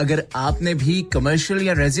हां, अगर आपने भी कमर्शियल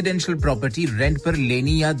या रेजिडेंशियल प्रॉपर्टी रेंट पर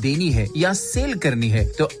लेनी या देनी है या सेल करनी है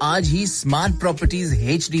तो आज ही स्मार्ट प्रॉपर्टीज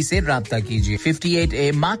एचडी से राब्ता कीजिए.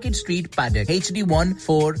 58A market street paddock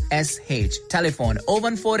HD14SH. Telephone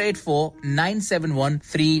 01484 971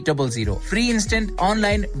 300. Free instant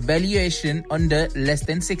online valuation under less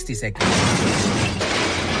than 60 seconds.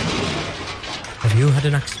 Have you had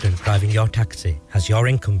an accident driving your taxi? Has your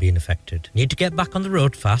income been affected? Need to get back on the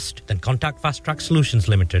road fast? Then contact Fast Track Solutions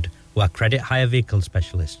Limited, who are credit hire vehicle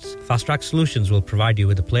specialists. Fast Track Solutions will provide you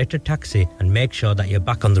with a plated taxi and make sure that you're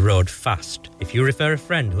back on the road fast. If you refer a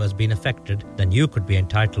friend who has been affected, then you could be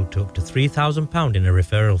entitled to up to £3,000 in a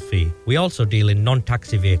referral fee. We also deal in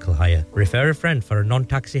non-taxi vehicle hire. Refer a friend for a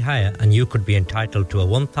non-taxi hire and you could be entitled to a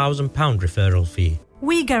 £1,000 referral fee.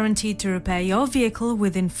 We guarantee to repair your vehicle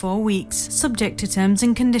within 4 weeks, subject to terms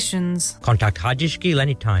and conditions. Contact Haji Shafi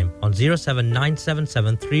anytime on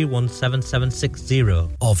 07977317760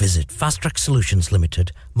 or visit Fast Track Solutions Limited,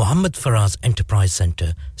 Mohammed Faraz Enterprise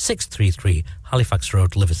Centre, 633 Halifax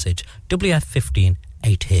Road, Liversedge, WF15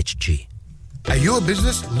 8HG. Are you a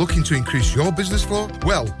business looking to increase your business flow?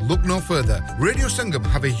 Well, look no further. Radio Sangam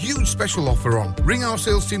have a huge special offer on. Ring our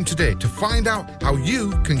sales team today to find out how you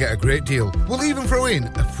can get a great deal. We'll even throw in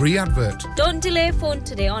a free advert. Don't delay, phone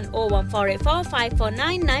today on 01484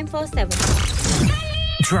 549 947.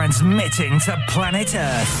 Transmitting to planet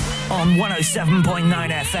Earth on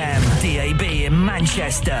 107.9 FM, DAB in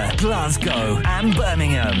Manchester, Glasgow and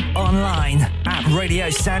Birmingham. Online at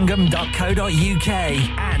radiosangam.co.uk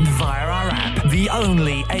and via our app, the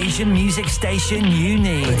only Asian music station you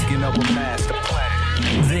need.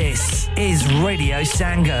 This is Radio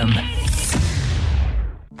Sangam.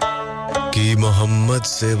 कि मोहम्मद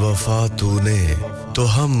से वफा तूने तो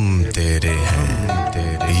हम तेरे हैं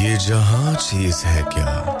ये जहां चीज है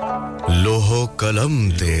क्या लोहो कलम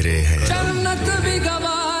तेरे हैं जन्नत भी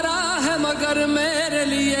गवारा है मगर मेरे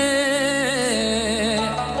लिए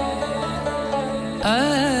ऐ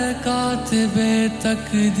कातिबे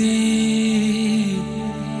तकदीर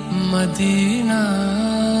मदीना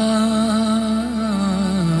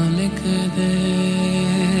लिख दे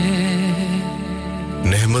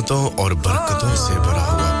नेमतों और बरकतों से भरा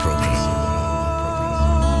हुआ प्रोग्राम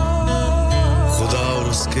खुदा और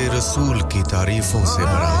उसके रसूल की तारीफों से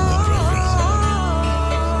भरा हुआ प्रोग्राम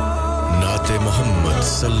नाते मोहम्मद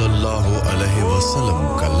सल्लल्लाहु अलैहि वसल्लम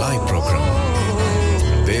का लाइव प्रोग्राम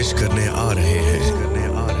पेश करने आ रहे हैं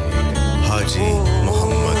हाजी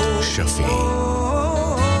मोहम्मद शफी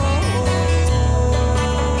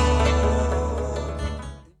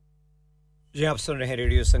जी आप सुन रहे हैं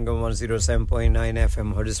रेडियो संगम 107.9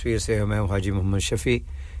 एफएम हडर्सफील्ड से मैं हाजी मोहम्मद शफी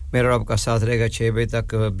मेरा आपका साथ रहेगा 6 बजे तक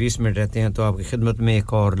 20 मिनट रहते हैं तो आपकी खिदमत में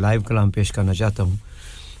एक और लाइव कलाम पेश करना चाहता हूं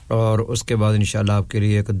और उसके बाद इंशाल्लाह आपके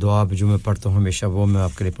लिए एक दुआ जो मैं पढ़ता हूं हमेशा वो मैं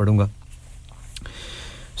आपके लिए पढ़ूंगा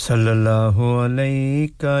सल्लल्लाहु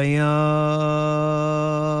अलैका या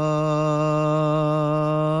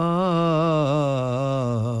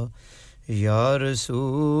या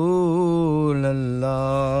रसूल अल्लाह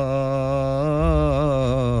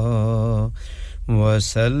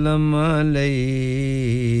वसल्लम अलैका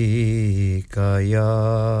या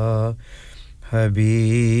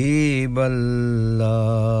हबीब अल्लाह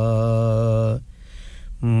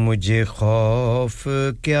मुझे खौफ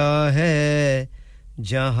क्या है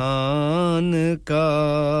जहान का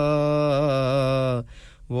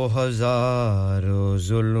वो हजारों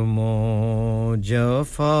जुल्मों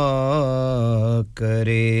जफा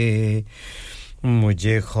करे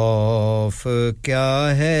मुझे खौफ क्या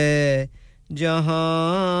है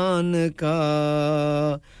जहान का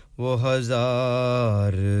वो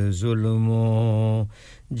हजार जुल्मों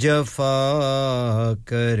जफा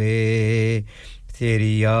करे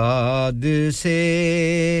तेरी याद से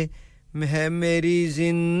है मेरी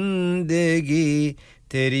जिंदगी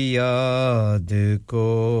तेरी याद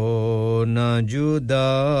को ना जुदा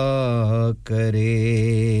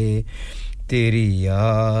करे तेरी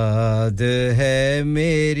याद है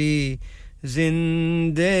मेरी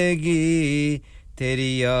जिंदगी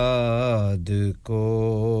तेरी याद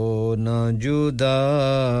को ना जुदा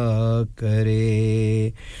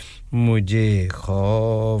करे मुझे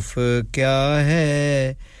खौफ क्या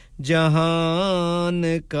है जहान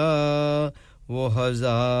का वो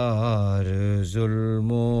हजार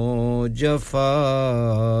जुल्मों जफा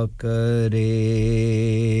करे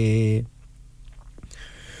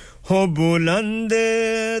हो बुलंद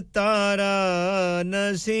तारा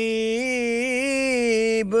नसीब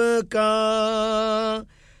का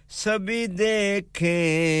सभी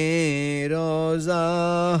देखें रोज़ा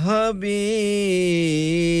हबीब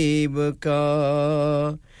का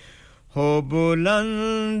हो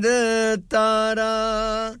बुलंद तारा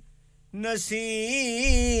नसीब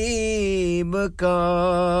का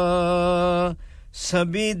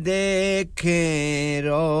सभी देखें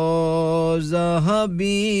रोज़ा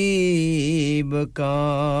हबीब का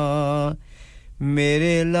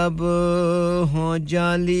मेरे लब हो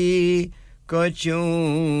जाली को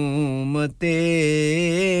चूमते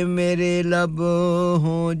मेरे लब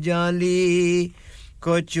हो जाली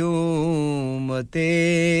को चूमते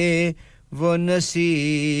वो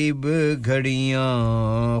नसीब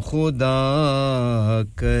घड़ियां खुदा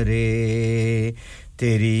करे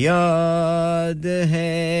तेरी याद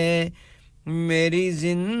है मेरी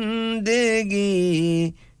जिंदगी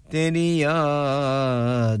तेरी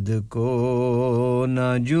याद को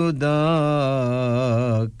ना जुदा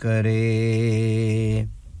करे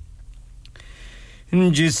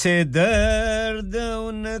जिसे दर्द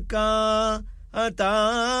उनका अता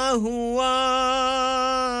हुआ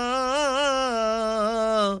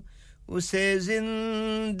उसे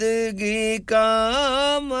जिंदगी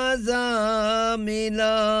का मजा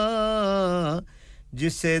मिला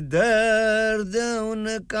जिसे दर्द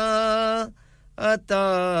उनका अता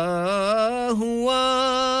हुआ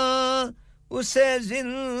उसे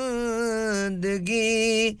जिंदगी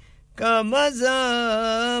का मजा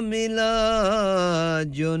मिला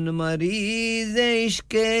जोन मरीज़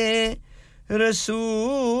इश्क़े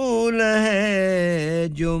रसूल है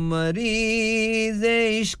जो मरीज़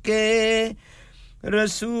इश्क़े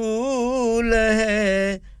रसूल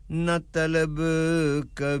है न तलब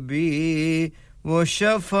कभी वो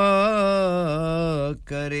शफा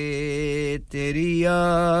करे तेरी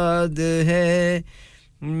याद है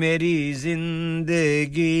मेरी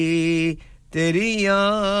जिंदगी तेरी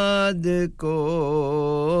याद को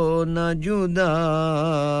न जुदा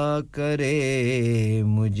करे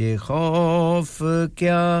मुझे खौफ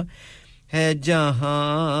क्या है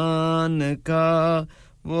जहान का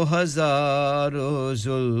वो हजारों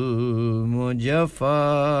जुल्म जफा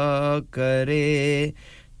करे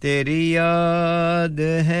तेरी याद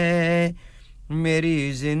है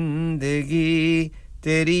मेरी जिंदगी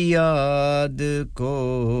तेरी याद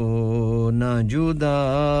को ना जुदा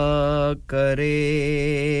करे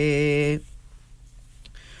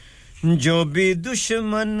जो भी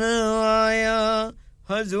दुश्मन आया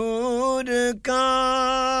हुजूर का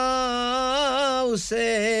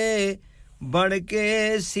उसे बढ़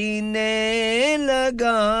के सीने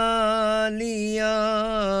लगा लिया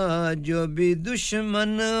जो भी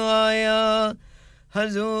दुश्मन आया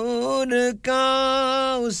हुजूर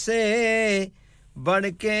का उसे बढ़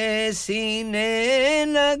के सीने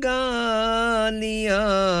लगा लिया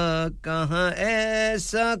कहाँ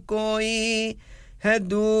ऐसा कोई है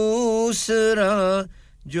दूसरा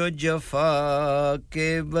जो जफा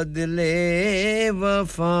के बदले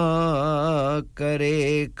वफा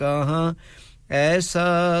करे कहाँ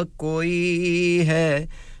ऐसा कोई है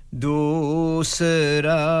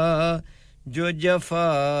दूसरा जो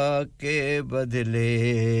जफा के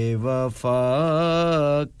बदले वफा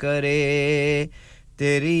करे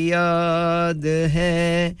तेरी याद है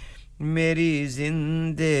मेरी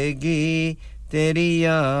जिंदगी तेरी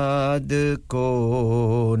याद को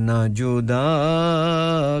न जुदा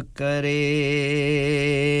करे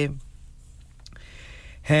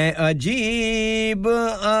है अजीब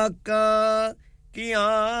आका की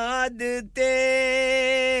आदतें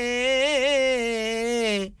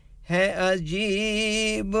है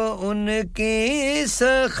अजीब उनकी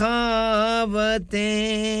सखावतें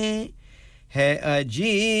है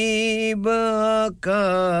अजीब आका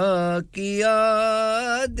की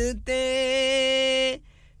आदतें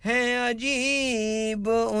है अजीब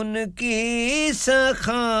उनकी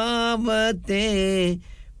सखावतें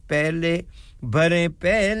पहले भरे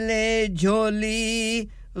पहले झोली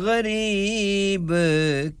गरीब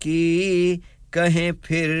की कहें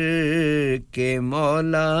फिर के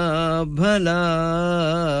मौला भला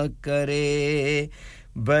करे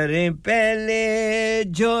भरे पहले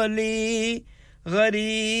झोली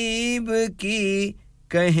गरीब की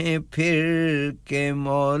कहें फिर के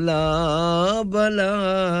मौला भला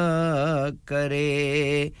करे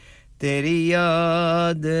तेरी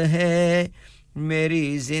याद है मेरी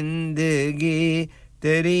जिंदगी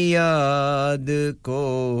तेरी याद को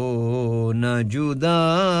न जुदा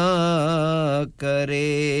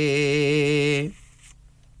करे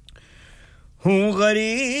हूँ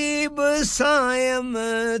गरीब सायम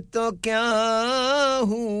तो क्या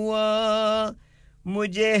हुआ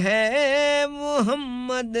मुझे है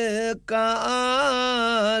मोहम्मद का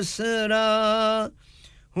आसरा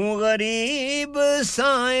हूँ गरीब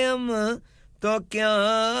सायम तो क्या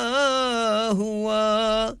हुआ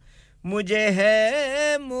मुझे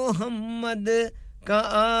है मोहम्मद का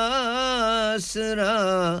आसरा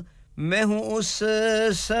मैं हूँ उस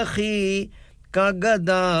सखी का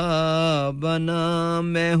गदा बना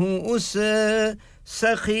मैं हूँ उस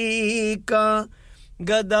सखी का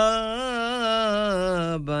गदा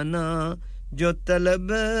बना जो तलब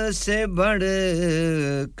से बढ़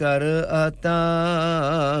कर अता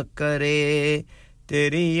करे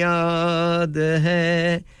तेरी याद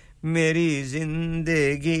है मेरी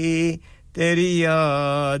जिंदगी तेरी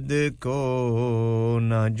याद को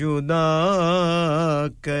न जुदा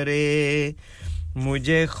करे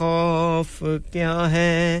मुझे खौफ क्या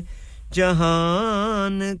है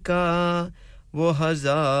जहान का वो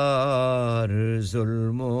हजार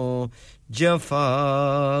जुल्मो जफा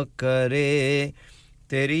करे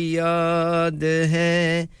तेरी याद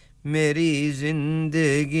है मेरी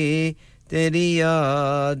जिंदगी तेरी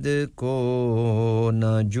याद को न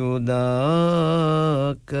जुदा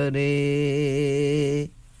करे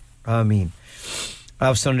आमीन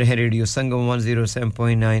आप सुन रहे हैं रेडियो संगम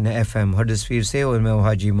 107.9 एफएम हडर्सफील्ड से और मैं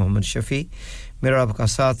हाजी मोहम्मद शफी मेरा आपका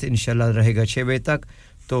साथ इंशाल्लाह रहेगा 6 बजे तक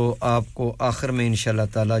तो आपको आखिर में इंशाल्लाह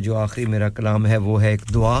ताला जो आखिरी मेरा कलाम है वो है एक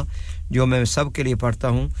दुआ जो मैं सब के लिए पढ़ता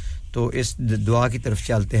हूं तो इस दुआ की तरफ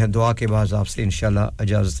चलते हैं दुआ के बाद आपसे इंशाल्लाह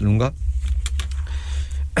इजाजत लूंगा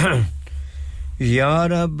या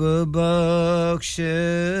रब बख्श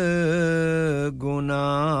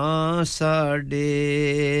गुनाह साडे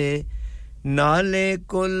नाले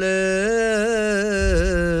कुल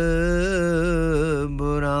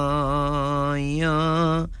बुराइयां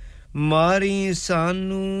मारी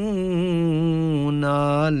सानू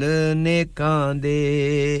नाल नेकां दे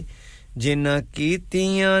जिन्हां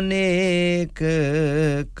कीतियां नेक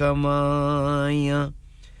कमाइयां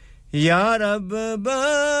या रब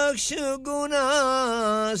बख्श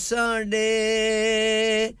गुनाह साडे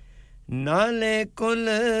नाले कुल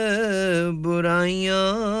बुराइयां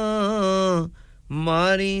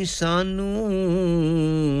मारी सानू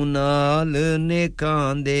नाल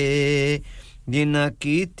नेकां दे जिन्हां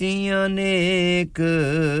कीतियां नेक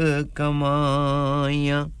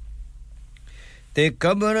कमाइयां ते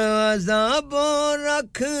कब्र अज़ाबों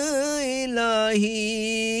रख इलाही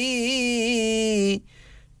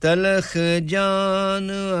तलख जान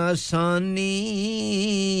आसानी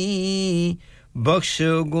बख्श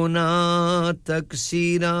गुनाह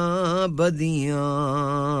तकसीरां बदियां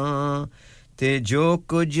ते जो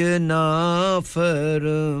कुछ नाफरमानी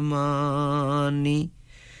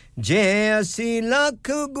जे असी लख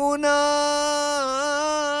गुनाह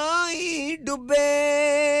डुबे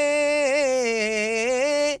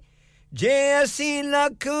जे असी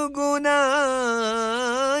लख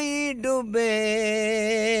गुनाह डुबे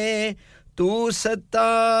तू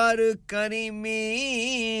सतार करीमी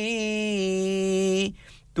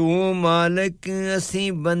तू मालिक असी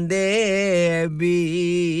बंदे भी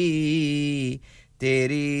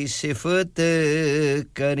तेरी सिफत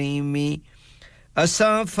करीमी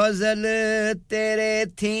असा फजल तेरे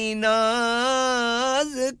थी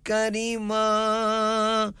नाज करीमा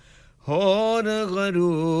और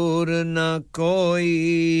गरूर न कोई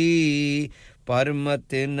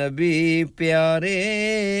परमत नबी प्यारे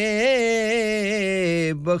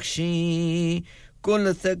बख्शी कुल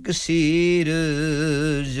तकसीर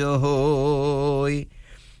जो होई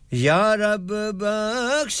या रब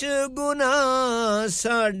बख्श गुनाह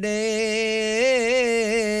साडे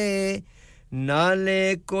नाले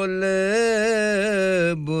कुल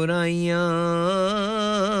बुराइयां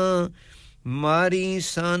मारी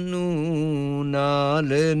सानू नाल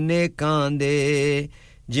नेकां दे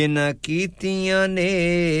जिन्हां कीतियां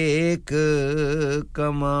नेक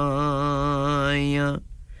कमाइयां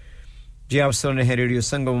जी आप सुन रहे हैं रेडियो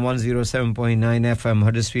संगम 107.9 FM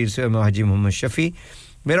हडर्सफील्ड से मैं हाजी मोहम्मद शफी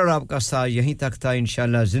मेरा और आपका साथ यहीं तक था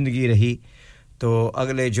इंशाल्लाह जिंदगी रही तो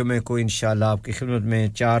अगले जुमे को इंशाल्लाह आपकी खिदमत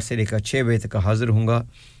में 4 से लेकर 6 बजे तक हाजिर होऊंगा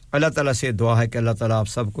अल्लाह ताला से दुआ है कि अल्लाह ताला आप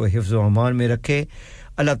सबको हिफ्ज़ व अमान में रखे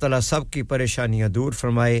अल्लाह ताला सब की परेशानियां दूर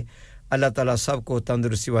फरमाए अल्लाह ताला सबको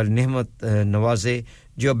तंदुरुस्ती वाली नेमत नवाजे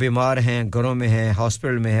जो बीमार हैं घरों में हैं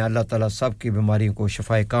हॉस्पिटल में हैं अल्लाह ताला सब की बीमारियों को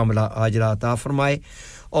शिफाए कामिला आजिला अता फरमाए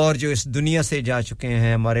और जो इस दुनिया से जा चुके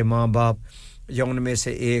हैं हमारे मां-बाप या उनमें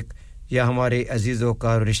से एक या हमारे अजीजों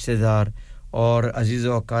का रिश्तेदार और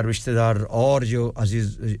अजीजों का रिश्तेदार और जो अजीज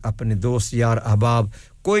अपने दोस्त यार अहबाब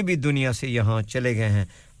कोई भी दुनिया से यहां चले गए हैं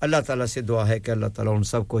अल्लाह ताला से दुआ है कि अल्लाह ताला उन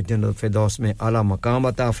सबको जन्नत फिरदौस में आला मकाम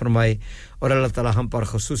अता फरमाए और अल्लाह ताला हम पर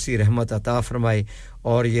खुसूसी रहमत अता फरमाए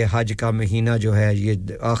और ये हज का महीना जो है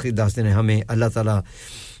ये आखिरी 10 दिन हमें अल्लाह ताला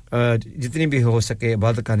जितनी भी हो सके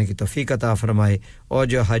इबादत करने की तौफीक अता फरमाए और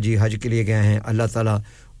जो हाजी हज के लिए गए हैं अल्लाह ताला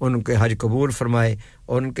उनके हज कबूल फरमाए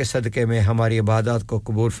और उनके सदक़े में हमारी इबादत को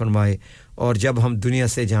कबूल फरमाए और जब हम दुनिया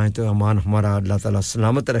से जाएं तो अमान हमारा अल्लाह ताला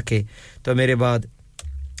सलामत रखे तो मेरे बाद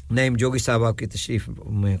नईम जोगी साहब आपकी तशरीफ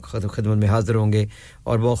में खिदमत में हाजिर होंगे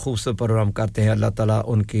और बहुत खूबसूरत प्रोग्राम करते हैं अल्लाह ताला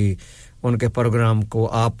उनके प्रोग्राम को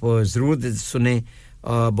आप ज़रूर सुनें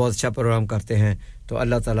बहुत अच्छा प्रोग्राम करते हैं तो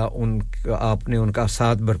अल्लाह ताला आपने उनका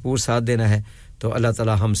साथ भरपूर साथ देना है तो अल्लाह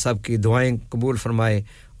ताला हम सब की दुआएं कबूल फरमाए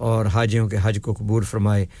और हाजियों के हज को कबूल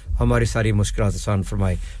फरमाए हमारी सारी मुश्किलात आसान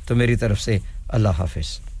फरमाए तो मेरी तरफ से अल्लाह हाफिज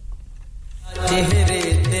चेहरे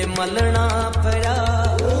ते मलना पया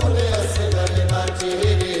ओले असगर दा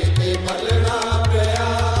चेहरे ते मलना पया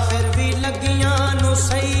फिर भी लगियां नु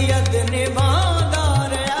सैयद ने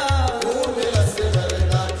बांदारिया ओले असगर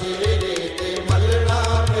दा चेहरे ते मलना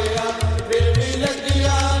पया फिर भी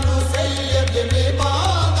लगियां नु सैयद ने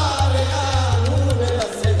बांदारिया ओले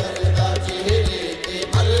असगर दा चेहरे ते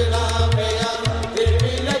मलना पया फिर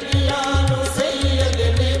भी लगियां नु सैयद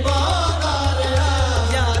ने बांदारिया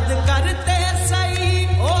याद करते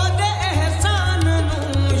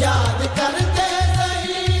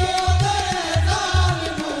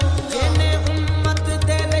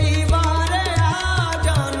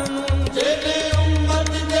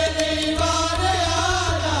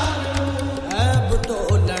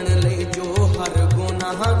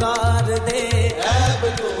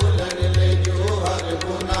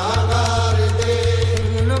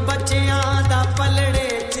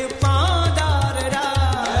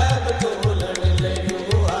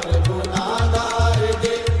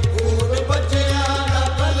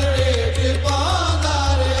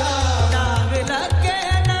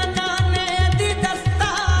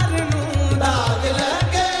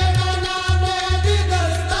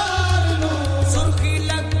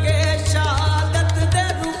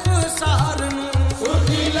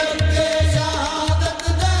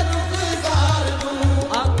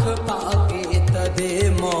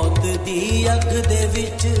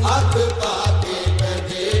ਅੱਗ ਪਾ ਕੇ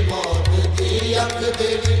ਕਦੇ ਮੌਤ ਦੀ ਅੱਖ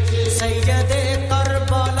ਦੇ ਵਿੱਚ ਸੈਯਦੇ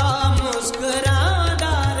ਕਰਬਲਾ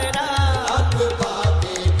ਮੁਸਕਰਾਦਾ ਰਹਾ ਅੱਗ ਪਾ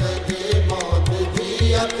ਕੇ ਕਦੇ ਮੌਤ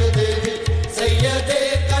ਦੀ ਅੱਖ ਦੇ ਵਿੱਚ ਸੈਯਦੇ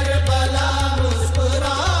ਕਰਬਲਾ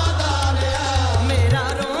ਮੁਸਕਰਾਦਾ ਰਹਾ ਮੇਰਾ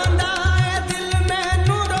ਰੋਂਦਾ ਏ ਦਿਲ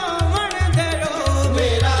ਮੈਨੂੰ ਰੋਵਣ ਦਿਓ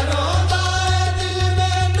ਮੇਰਾ ਰੋਂਦਾ ਏ ਦਿਲ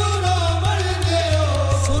ਮੈਨੂੰ ਰੋਵਣ ਦਿਓ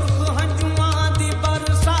ਸੁਰਖ ਹੰਝੂਆਂ ਦੀ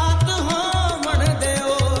ਬਰਸਾਤ ਹੋਵਣ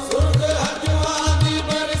ਦਿਓ ਸੁਰਖ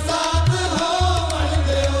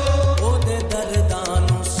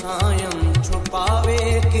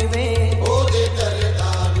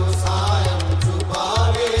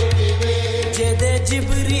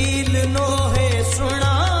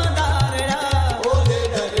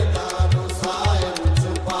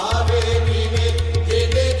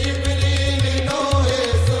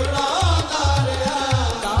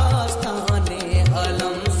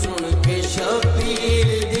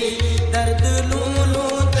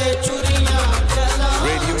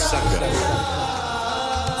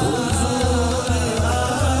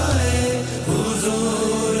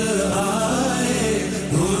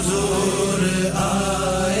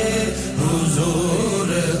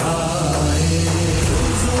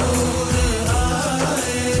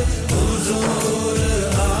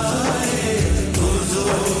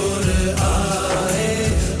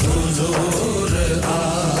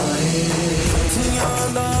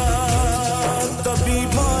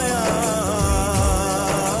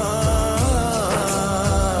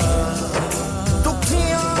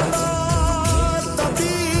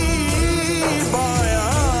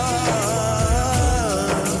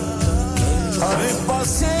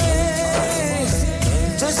पासे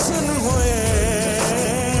जश्न होए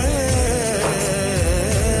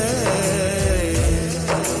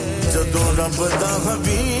जदों रब दा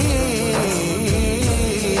हबीब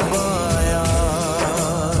आया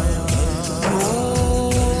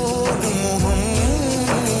नूर मुहम्मद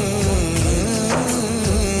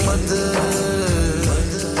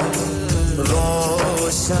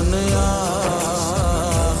रोशन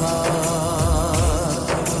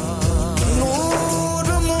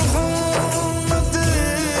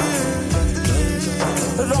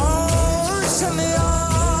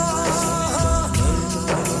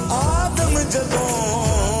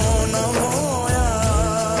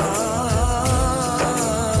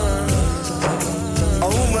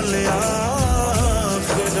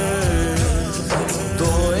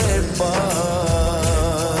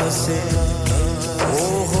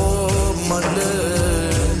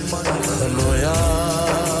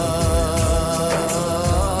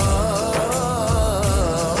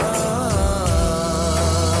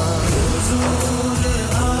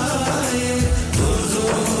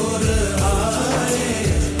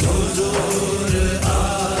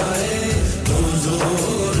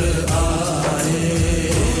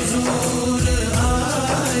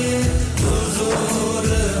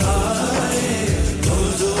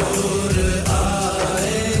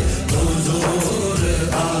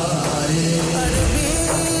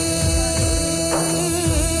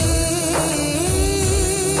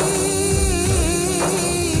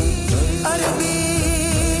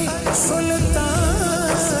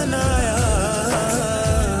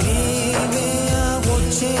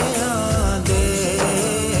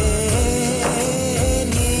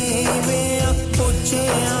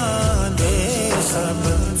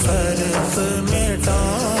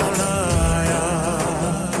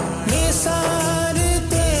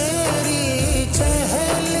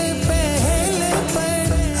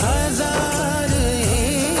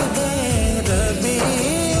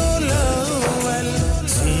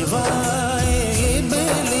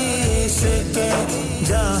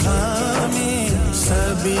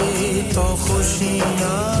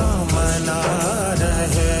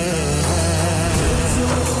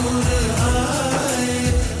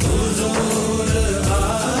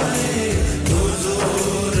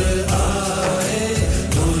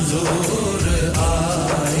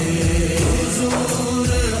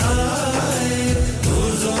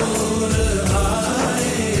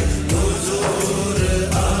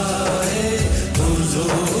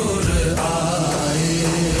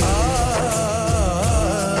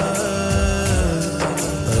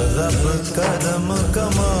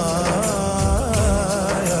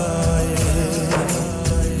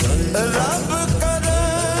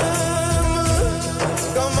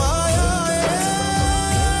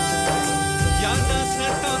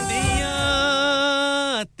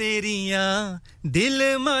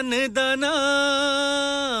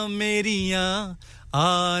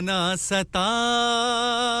सता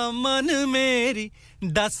मन मेरी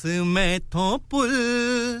दस मैथों पुल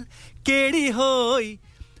केड़ी होई.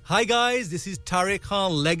 Hi guys, this is Tariq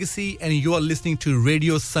Khan Legacy and you are listening to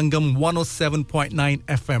Radio Sangam 107.9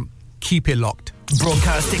 FM. Keep it locked.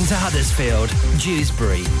 Broadcasting to Huddersfield,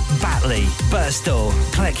 Dewsbury, Batley, Birstall,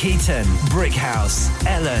 Cleckheaton, Brickhouse,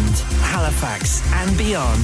 Elland, Halifax and beyond.